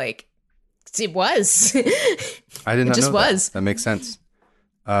 but like it was. I did not just know that. Was. That makes sense.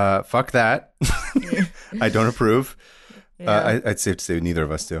 Fuck that. I don't approve. I'd safe to say neither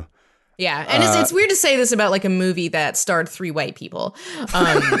of us do. Yeah. And it's weird to say this about like a movie that starred 3 white people.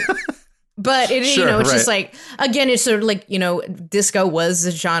 But it, you know, it's just like, again, it's sort of like, you know, disco was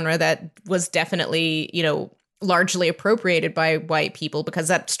a genre that was definitely, you know, largely appropriated by white people, because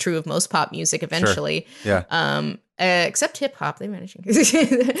that's true of most pop music eventually. Sure. Yeah. Except hip hop, they managed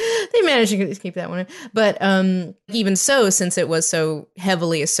to keep that one in. But even so, since it was so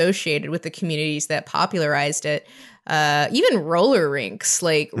heavily associated with the communities that popularized it, even roller rinks,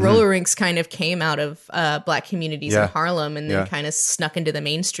 like roller rinks kind of came out of black communities in Harlem, and then kind of snuck into the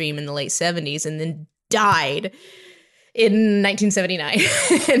mainstream in the late 70s, and then died in 1979.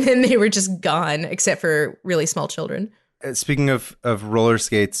 And then they were just gone, except for really small children. Speaking of roller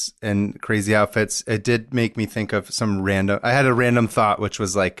skates and crazy outfits, it did make me think of I had a random thought, which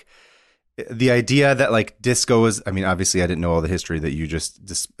was like, the idea that like disco was, I mean, obviously I didn't know all the history that you just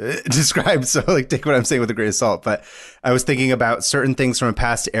described. So like take what I'm saying with a grain of salt, but I was thinking about certain things from a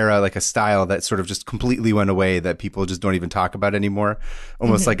past era, like a style that sort of just completely went away that people just don't even talk about anymore.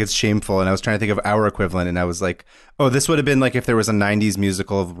 Almost like it's shameful. And I was trying to think of our equivalent, and I was like, oh, this would have been like if there was a 90s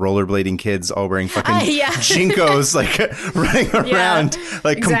musical of rollerblading kids all wearing fucking jinkos, like running around,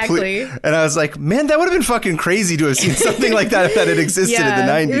 like exactly. And I was like, man, that would have been fucking crazy to have seen something like that if that had existed in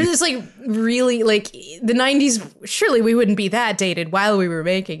the 90s. It was just like really like the 90s. Surely we wouldn't be that dated while we were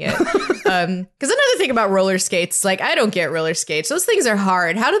making it. Because another thing about roller skates, like, I don't get roller skates. Those things are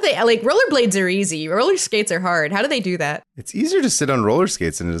hard. How do they, like, rollerblades are easy. Roller skates are hard. How do they do that? It's easier to sit on roller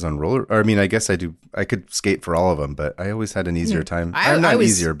skates than it is on roller. Or, I mean, I guess I could skate for all of them, but I always had an easier time. I'm not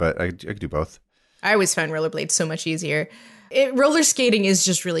easier, but I could do both. I always found rollerblades so much easier. Roller skating is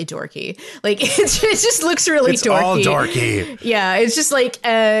just really dorky. Like, it just looks really dorky. It's all dorky. Yeah, it's just like,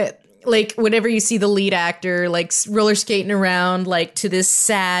 like whenever you see the lead actor like roller skating around like to this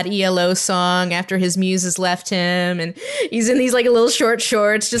sad ELO song after his muse has left him, and he's in these like little short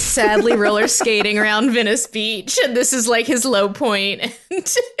shorts just sadly roller skating around Venice Beach, and this is like his low point, and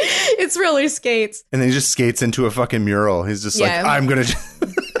it's roller skates. And then he just skates into a fucking mural. He's just like,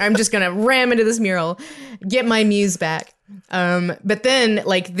 I'm just gonna ram into this mural, get my muse back. But then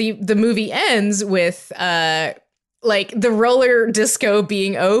like the movie ends with like the roller disco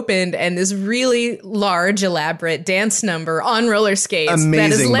being opened and this really large, elaborate dance number on roller skates.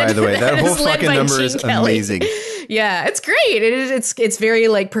 Amazing, by the way. That whole fucking number is amazing. Yeah, it's great. It's very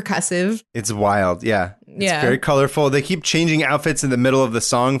like percussive. It's wild. Yeah. It's very colorful. They keep changing outfits in the middle of the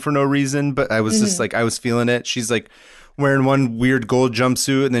song for no reason, but I was just like, I was feeling it. She's like wearing one weird gold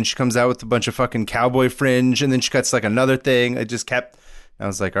jumpsuit, and then she comes out with a bunch of fucking cowboy fringe, and then she cuts like another thing. It just kept... I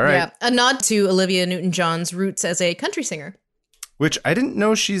was like, all right. Yeah, a nod to Olivia Newton-John's roots as a country singer. Which I didn't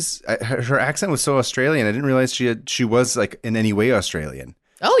know her accent was so Australian. I didn't realize she was like in any way Australian.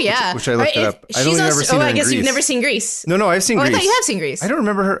 Oh, yeah. Which I looked it up. I've only never seen her in Greece. You've never seen Greece. No, I've seen Greece. I thought you have seen Greece. I don't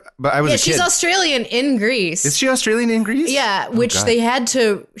remember her, but I was a kid. Yeah, she's Australian in Greece. Is she Australian in Greece? Yeah, which they had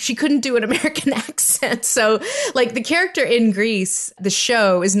to... She couldn't do an American accent. So, like, the character in Greece, the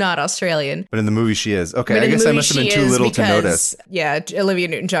show, is not Australian. But in the movie, she is. Okay, I guess I must have been too little to notice. Yeah, Olivia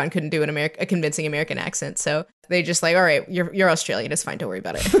Newton-John couldn't do a convincing American accent. So they just like, all right, you're Australian. It's fine. Don't worry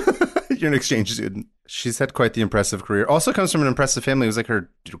about it. You're an exchange student. She's had quite the impressive career. Also comes from an impressive family. It was like her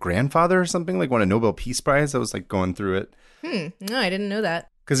grandfather or something, like won a Nobel Peace Prize. I was like going through it. No, I didn't know that.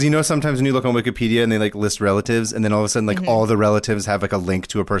 Because sometimes when you look on Wikipedia and they like list relatives, and then all of a sudden like all the relatives have like a link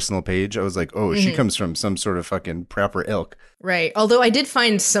to a personal page. I was like, oh, she comes from some sort of fucking proper ilk. Right. Although I did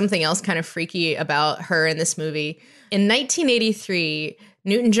find something else kind of freaky about her in this movie. In 1983,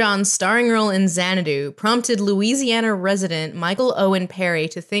 Newton-John's starring role in Xanadu prompted Louisiana resident Michael Owen Perry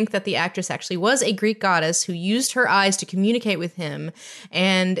to think that the actress actually was a Greek goddess who used her eyes to communicate with him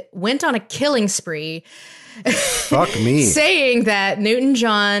and went on a killing spree. Fuck me. Saying that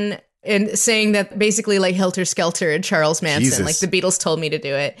Newton-John... And saying that basically like Helter Skelter and Charles Manson, Jesus. like the Beatles told me to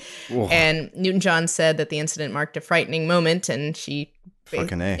do it. Whoa. And Newton-John said that the incident marked a frightening moment, and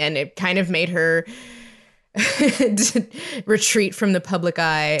and it kind of made her retreat from the public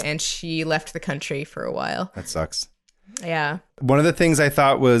eye, and she left the country for a while. That sucks. Yeah. One of the things I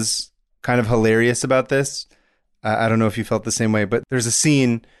thought was kind of hilarious about this, I don't know if you felt the same way, but there's a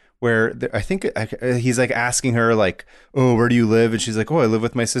scene where I think he's like asking her like, oh, where do you live? And she's like, oh, I live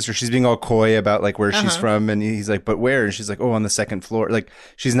with my sister. She's being all coy about like where she's from. And he's like, but where? And she's like, oh, on the second floor. Like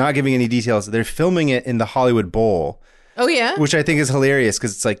she's not giving any details. They're filming it in the Hollywood Bowl. Oh, yeah. Which I think is hilarious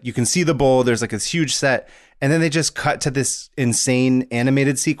because it's like you can see the bowl. There's like this huge set. And then they just cut to this insane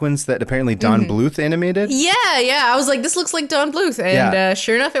animated sequence that apparently Don Bluth animated. Yeah. I was like, this looks like Don Bluth. And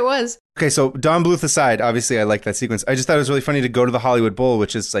sure enough, it was. Okay, so Don Bluth aside, obviously I like that sequence. I just thought it was really funny to go to the Hollywood Bowl,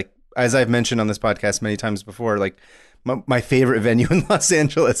 which is like, as I've mentioned on this podcast many times before, like my favorite venue in Los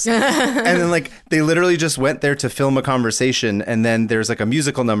Angeles. And then like they literally just went there to film a conversation, and then there's like a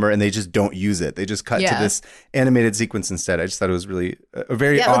musical number and they just don't use it. They just cut to this animated sequence instead. I just thought it was really a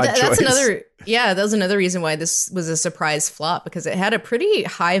very odd choice. That was another reason why this was a surprise flop, because it had a pretty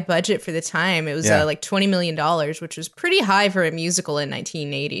high budget for the time. It was like $20 million, which was pretty high for a musical in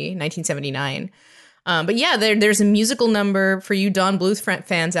 1979. But yeah, there's a musical number for you Don Bluth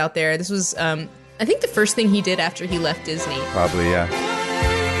fans out there. This was, I think, the first thing he did after he left Disney. Probably, yeah.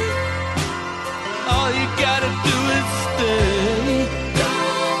 All you gotta do is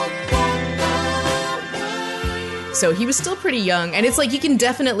stay. So he was still pretty young, and it's like you can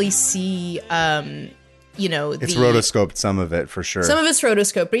definitely see, it's rotoscoped, some of it for sure. Some of it's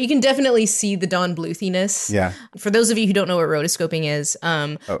rotoscoped, but you can definitely see the Don Bluthiness. Yeah. For those of you who don't know what rotoscoping is,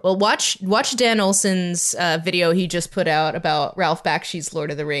 well, watch Dan Olson's video he just put out about Ralph Bakshi's Lord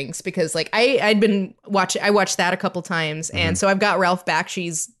of the Rings, because like I watched that a couple times, and so I've got Ralph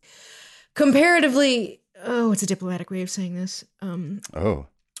Bakshi's comparatively, what's a diplomatic way of saying this?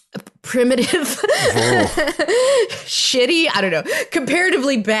 Primitive, shitty, I don't know,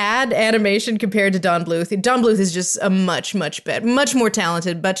 comparatively bad animation compared to Don Bluth. Don Bluth is just a much more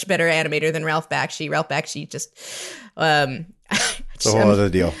talented, much better animator than Ralph Bakshi. Ralph Bakshi just it's a whole other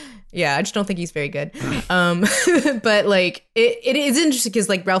deal. Yeah, I just don't think he's very good. But like it is interesting because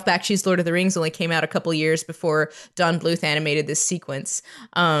like Ralph Bakshi's Lord of the Rings only came out a couple years before Don Bluth animated this sequence,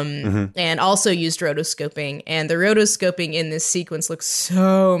 and also used rotoscoping. And the rotoscoping in this sequence looks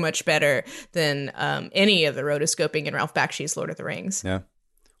so much better than any of the rotoscoping in Ralph Bakshi's Lord of the Rings. Yeah.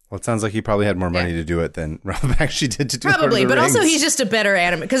 Well, it sounds like he probably had more money to do it than Ralph Bakshi did to do Lord of Probably, the but Rings. also he's just a better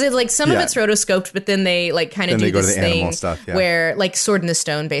animator because it's like some of it's rotoscoped, but then they like kind of do go to this the animal thing stuff, where like Sword in the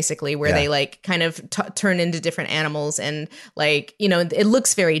Stone, basically, where Yeah. they like kind of turn into different animals and like it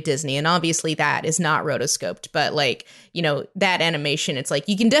looks very Disney, and obviously that is not rotoscoped, but like that animation, it's like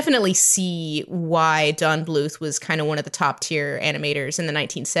you can definitely see why Don Bluth was kind of one of the top tier animators in the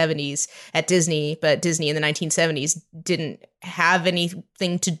 1970s at Disney, but Disney in the 1970s didn't have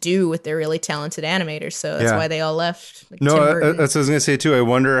anything to do with their really talented animators, so that's why they all left. Like No, Tim Burton. that's what I was going to say too. I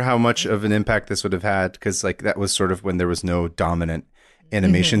wonder how much of an impact this would have had, because like that was sort of when there was no dominant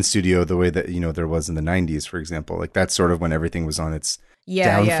animation studio the way that there was in the 90s, for example. Like that's sort of when everything was on its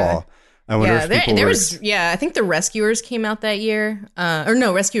downfall. I wonder if people there were... was I think The Rescuers came out that year, or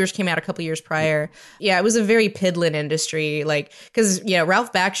no, Rescuers came out a couple years prior. Yeah, it was a very piddling industry, like because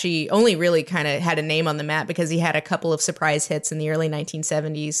Ralph Bakshi only really kind of had a name on the map because he had a couple of surprise hits in the early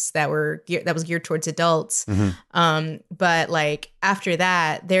 1970s that was geared towards adults. But like after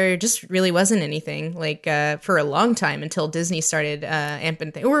that, there just really wasn't anything like for a long time until Disney started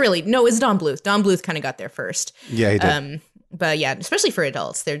amping things. Or really, no, it's Don Bluth. Don Bluth kind of got there first. Yeah, he did. But yeah, especially for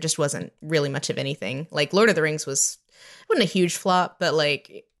adults, there just wasn't really much of anything. Like Lord of the Rings wasn't a huge flop, but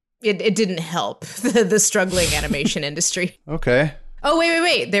like it didn't help the struggling animation industry. Okay. Oh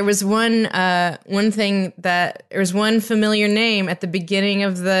wait! There was one thing that there was one familiar name at the beginning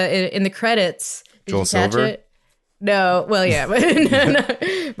of in the credits. Did Joel you catch Silver? it? No. Well, yeah, but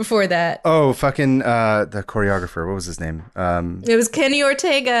no, before that. Oh, fucking the choreographer. What was his name? It was Kenny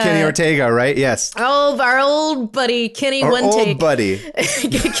Ortega. Kenny Ortega, right? Yes. Oh, our old buddy Kenny Our One old Take. buddy.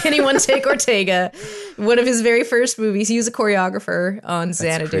 Kenny One Take Ortega. One of his very first movies. He was a choreographer on That's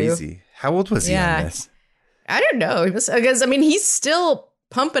Xanadu. crazy. How old was he on this? I don't know. I mean, he's still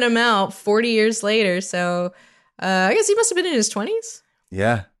pumping them out 40 years later. So I guess he must have been in his 20s.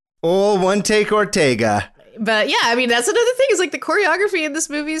 Yeah. Old One Take Ortega. But yeah, I mean, that's another thing is like the choreography in this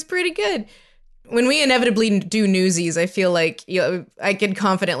movie is pretty good. When we inevitably do Newsies, I feel like I can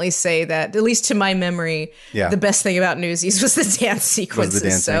confidently say that, at least to my memory, the best thing about Newsies was the dance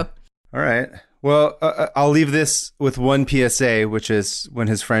sequences. So, all right. Well, I'll leave this with one PSA, which is when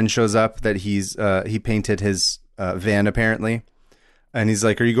his friend shows up that he painted his van apparently, and he's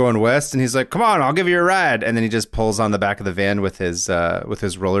like, "Are you going west?" And he's like, "Come on, I'll give you a ride." And then he just pulls on the back of the van with his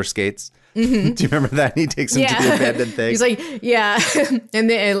roller skates. Mm-hmm. Do you remember that? He takes him to the abandoned thing. He's like, yeah. And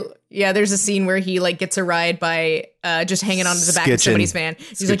then, there's a scene where he like gets a ride by just hanging onto the back of somebody's van.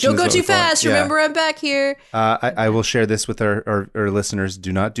 He's like, "Don't go too fast. Remember, I'm back here." I will share this with our listeners.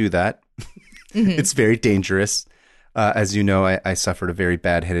 Do not do that. It's very dangerous. As you know, I suffered a very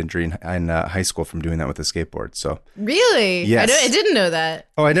bad head injury in high school from doing that with a skateboard. So really? Yes. I didn't know that.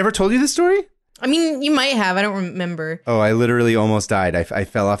 Oh, I never told you this story? I mean, you might have. I don't remember. Oh, I literally almost died. I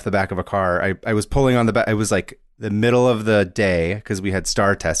fell off the back of a car. I was pulling on the back. It was like the middle of the day because we had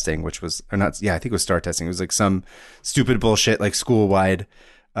STAR testing, which was, or not, yeah, I think it was STAR testing. It was like some stupid bullshit, like school-wide,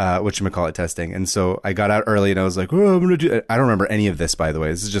 whatchamacallit testing. And so I got out early and I was like, "Oh, I'm going to do it." I don't remember any of this, by the way.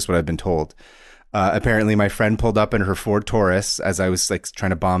 This is just what I've been told. Apparently my friend pulled up in her Ford Taurus as I was like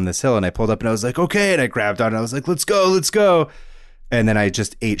trying to bomb this hill, and I pulled up and I was like, "Okay." And I grabbed on and I was like, let's go. And then I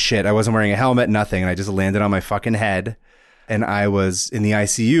just ate shit. I wasn't wearing a helmet, nothing. And I just landed on my fucking head. And I was in the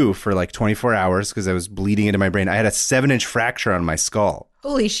ICU for like 24 hours because I was bleeding into my brain. I had a 7-inch fracture on my skull.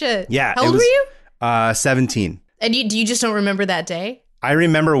 Holy shit. Yeah. How old were you? 17. And you just don't remember that day? I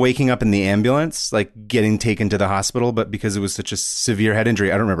remember waking up in the ambulance, like getting taken to the hospital, but because it was such a severe head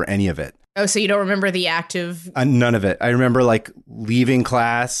injury, I don't remember any of it. Oh, so you don't remember the active... None of it. I remember like leaving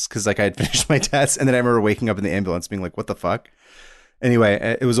class because like I had finished my test, and then I remember waking up in the ambulance being like, what the fuck?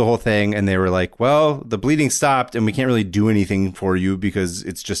 Anyway, it was a whole thing, and they were like, well, the bleeding stopped, and we can't really do anything for you because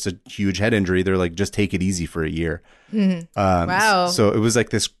it's just a huge head injury. They're like, just take it easy for a year. Wow. So it was like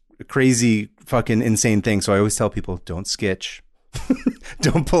this crazy fucking insane thing. So I always tell people, don't skitch.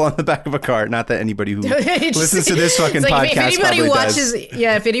 Don't pull on the back of a car. Not that anybody who listens to this fucking podcast if anybody probably watches, does.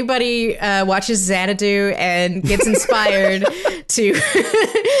 Yeah, if anybody watches Xanadu and gets inspired to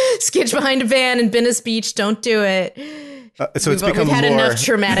skitch behind a van in Venice Beach, don't do it. So it's become we've had lore. enough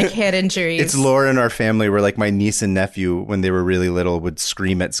traumatic head injuries. It's lore in our family where like my niece and nephew, when they were really little, would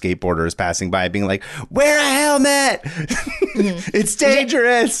scream at skateboarders passing by being like, wear a helmet. It's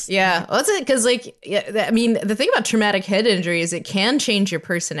dangerous. Yeah. Well, that's it. Because like, I mean, the thing about traumatic head injury is it can change your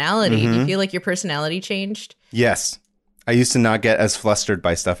personality. Do you feel like your personality changed? Yes. I used to not get as flustered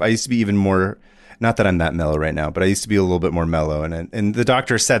by stuff. I used to be even more, not that I'm that mellow right now, but I used to be a little bit more mellow. And the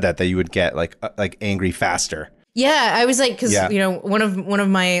doctor said that you would get like angry faster. Yeah, I was like, because Yeah. you know, one of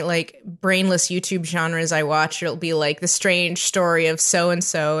my like brainless YouTube genres I watch, it'll be like the strange story of so and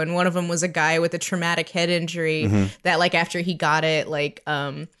so, and one of them was a guy with a traumatic head injury that like after he got it, like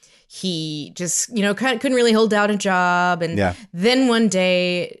he just couldn't really hold down a job, and then one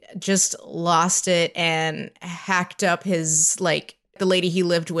day just lost it and hacked up his like the lady he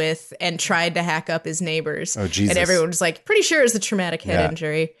lived with and tried to hack up his neighbors. Oh, Jesus. And everyone was like, pretty sure it's the traumatic head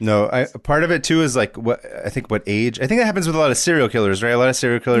injury. No, part of it too is like what age. I think that happens with a lot of serial killers, right? A lot of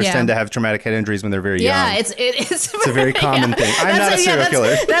serial killers tend to have traumatic head injuries when they're very young. Yeah, it's a very common thing. I'm not a serial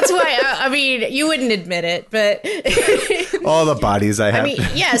killer. That's why. I mean, you wouldn't admit it, but all the bodies I have. I mean,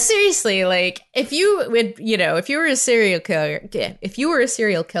 yeah, seriously. Like, if you were a serial killer,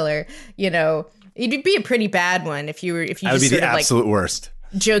 you'd be a pretty bad one if you I would just be sort the of absolute worst.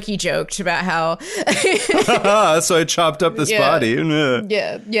 Joked about how so I chopped up this body.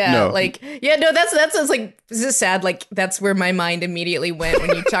 Yeah. No. That's like, this is sad. Like, that's where my mind immediately went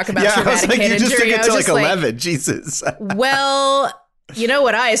when you talk about I was traumatic like, head you just took injury. it to like 11. Jesus. Well, you know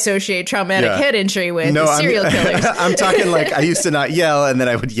what I associate traumatic head injury with? No, is serial killers. I'm talking like I used to not yell and then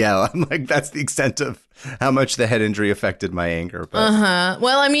I would yell. I'm like, that's the extent of how much the head injury affected my anger. But.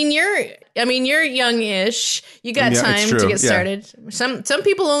 Well, I mean, you're young-ish. You got time to get started. Some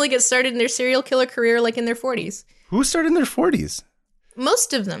people only get started in their serial killer career like in their 40s. Who started in their 40s?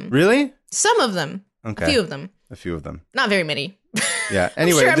 Most of them. Really? Some of them. Okay. A few of them. A few of them. Not very many. Yeah.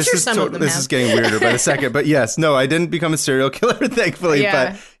 Anyway, I'm sure some of them this is getting weirder by the second. But yes, no, I didn't become a serial killer, thankfully.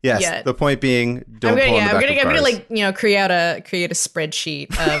 Yeah. But yes, the point being, don't pull on the back of I'm gonna cars. like create a spreadsheet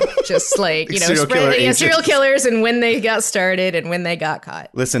of just like serial serial killers and when they got started and when they got caught.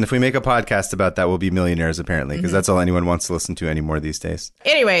 Listen, if we make a podcast about that, we'll be millionaires apparently, because that's all anyone wants to listen to anymore these days.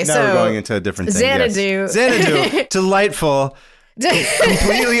 Anyway, now so we're going into a different thing. Xanadu, yes. Xanadu, delightful,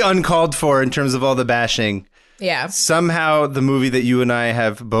 completely uncalled for in terms of all the bashing. Yeah. Somehow the movie that you and I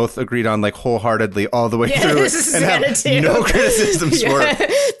have both agreed on like wholeheartedly all the way through and have no criticisms for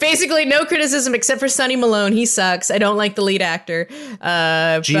it. Basically no criticism except for Sonny Malone. He sucks. I don't like the lead actor. Gene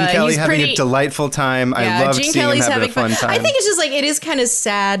but Kelly he's having a delightful time. I loved Gene seeing Kelly's him having a having fun time. I think it's just like, it is kind of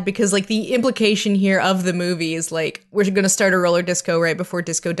sad because like the implication here of the movie is like, we're going to start a roller disco right before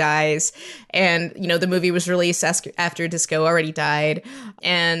disco dies. And, the movie was released after disco already died.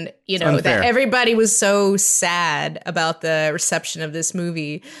 And, that everybody was so sad about the reception of this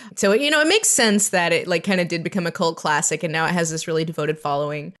movie. So, it makes sense that it like kind of did become a cult classic and now it has this really devoted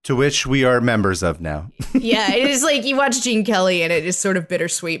following. To which we are members of now. Yeah, it is like you watch Gene Kelly and it is sort of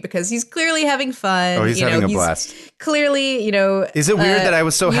bittersweet because he's clearly having fun. Oh, he's having a blast. Clearly, Is it weird that I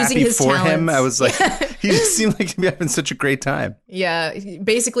was so happy for him? I was like, he just seemed like to be having such a great time. Yeah,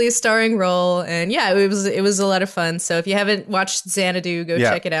 basically a starring role. And yeah, it was a lot of fun. So if you haven't watched Xanadu, go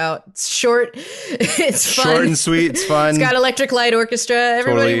check it out. It's short. It's fun. Short and sweet. It's fun. It's got Electric Light Orchestra.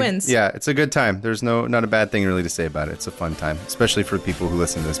 Everybody wins. Yeah, it's a good time. There's not a bad thing really to say about it. It's a fun time, especially for people who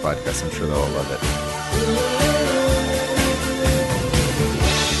listen to this podcast. I'm sure they'll all love it.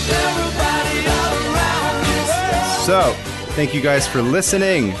 So, thank you guys for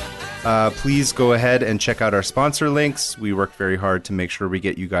listening. Please go ahead and check out our sponsor links. We work very hard to make sure we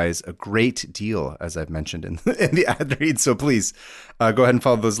get you guys a great deal, as I've mentioned in the ad read. So please go ahead and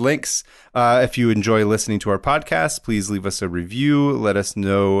follow those links. If you enjoy listening to our podcast, please leave us a review. Let us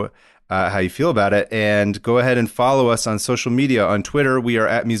know how you feel about it. And go ahead and follow us on social media. On Twitter, we are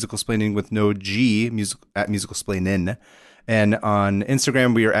at musicalsplaining with no G, at musicalsplainin. And on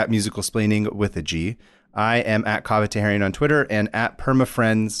Instagram, we are at musicalsplaining with a G. I am at Kavataharian on Twitter and at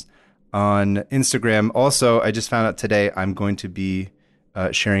PermaFriends on Instagram. Also, I just found out today I'm going to be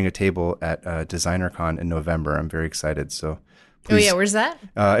sharing a table at DesignerCon in November. I'm very excited. So, please, where's that?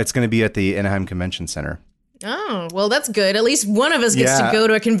 It's going to be at the Anaheim Convention Center. Oh, well, that's good. At least one of us gets to go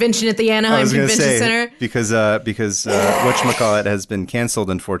to a convention at the Anaheim Convention Center. Because whatchamacallit has been canceled,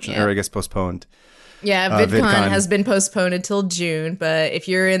 unfortunately, or I guess postponed. Yeah, VidCon has been postponed until June, but if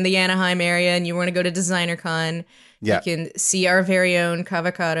you're in the Anaheim area and you want to go to DesignerCon, you can see our very own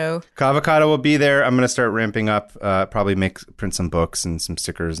Cavocado. Cavocado will be there. I'm going to start ramping up, probably print some books and some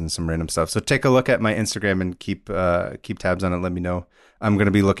stickers and some random stuff. So take a look at my Instagram and keep tabs on it. Let me know. I'm going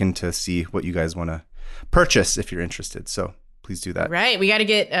to be looking to see what you guys want to purchase if you're interested. So please do that. Right. We got to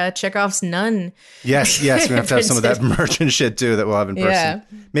get Chekhov's Nun. Yes. We're going to have to have some of that merch and shit too that we'll have in person. Yeah.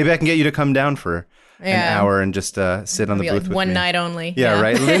 Maybe I can get you to come down for an hour and just sit on the booth with me. One night only. Yeah,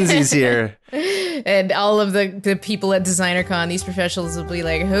 right. Lindsay's here. And all of the people at DesignerCon, these professionals will be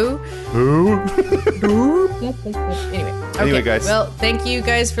like, who? Anyway, guys. Well, thank you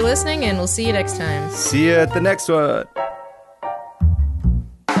guys for listening, and we'll see you next time. See you at the next one.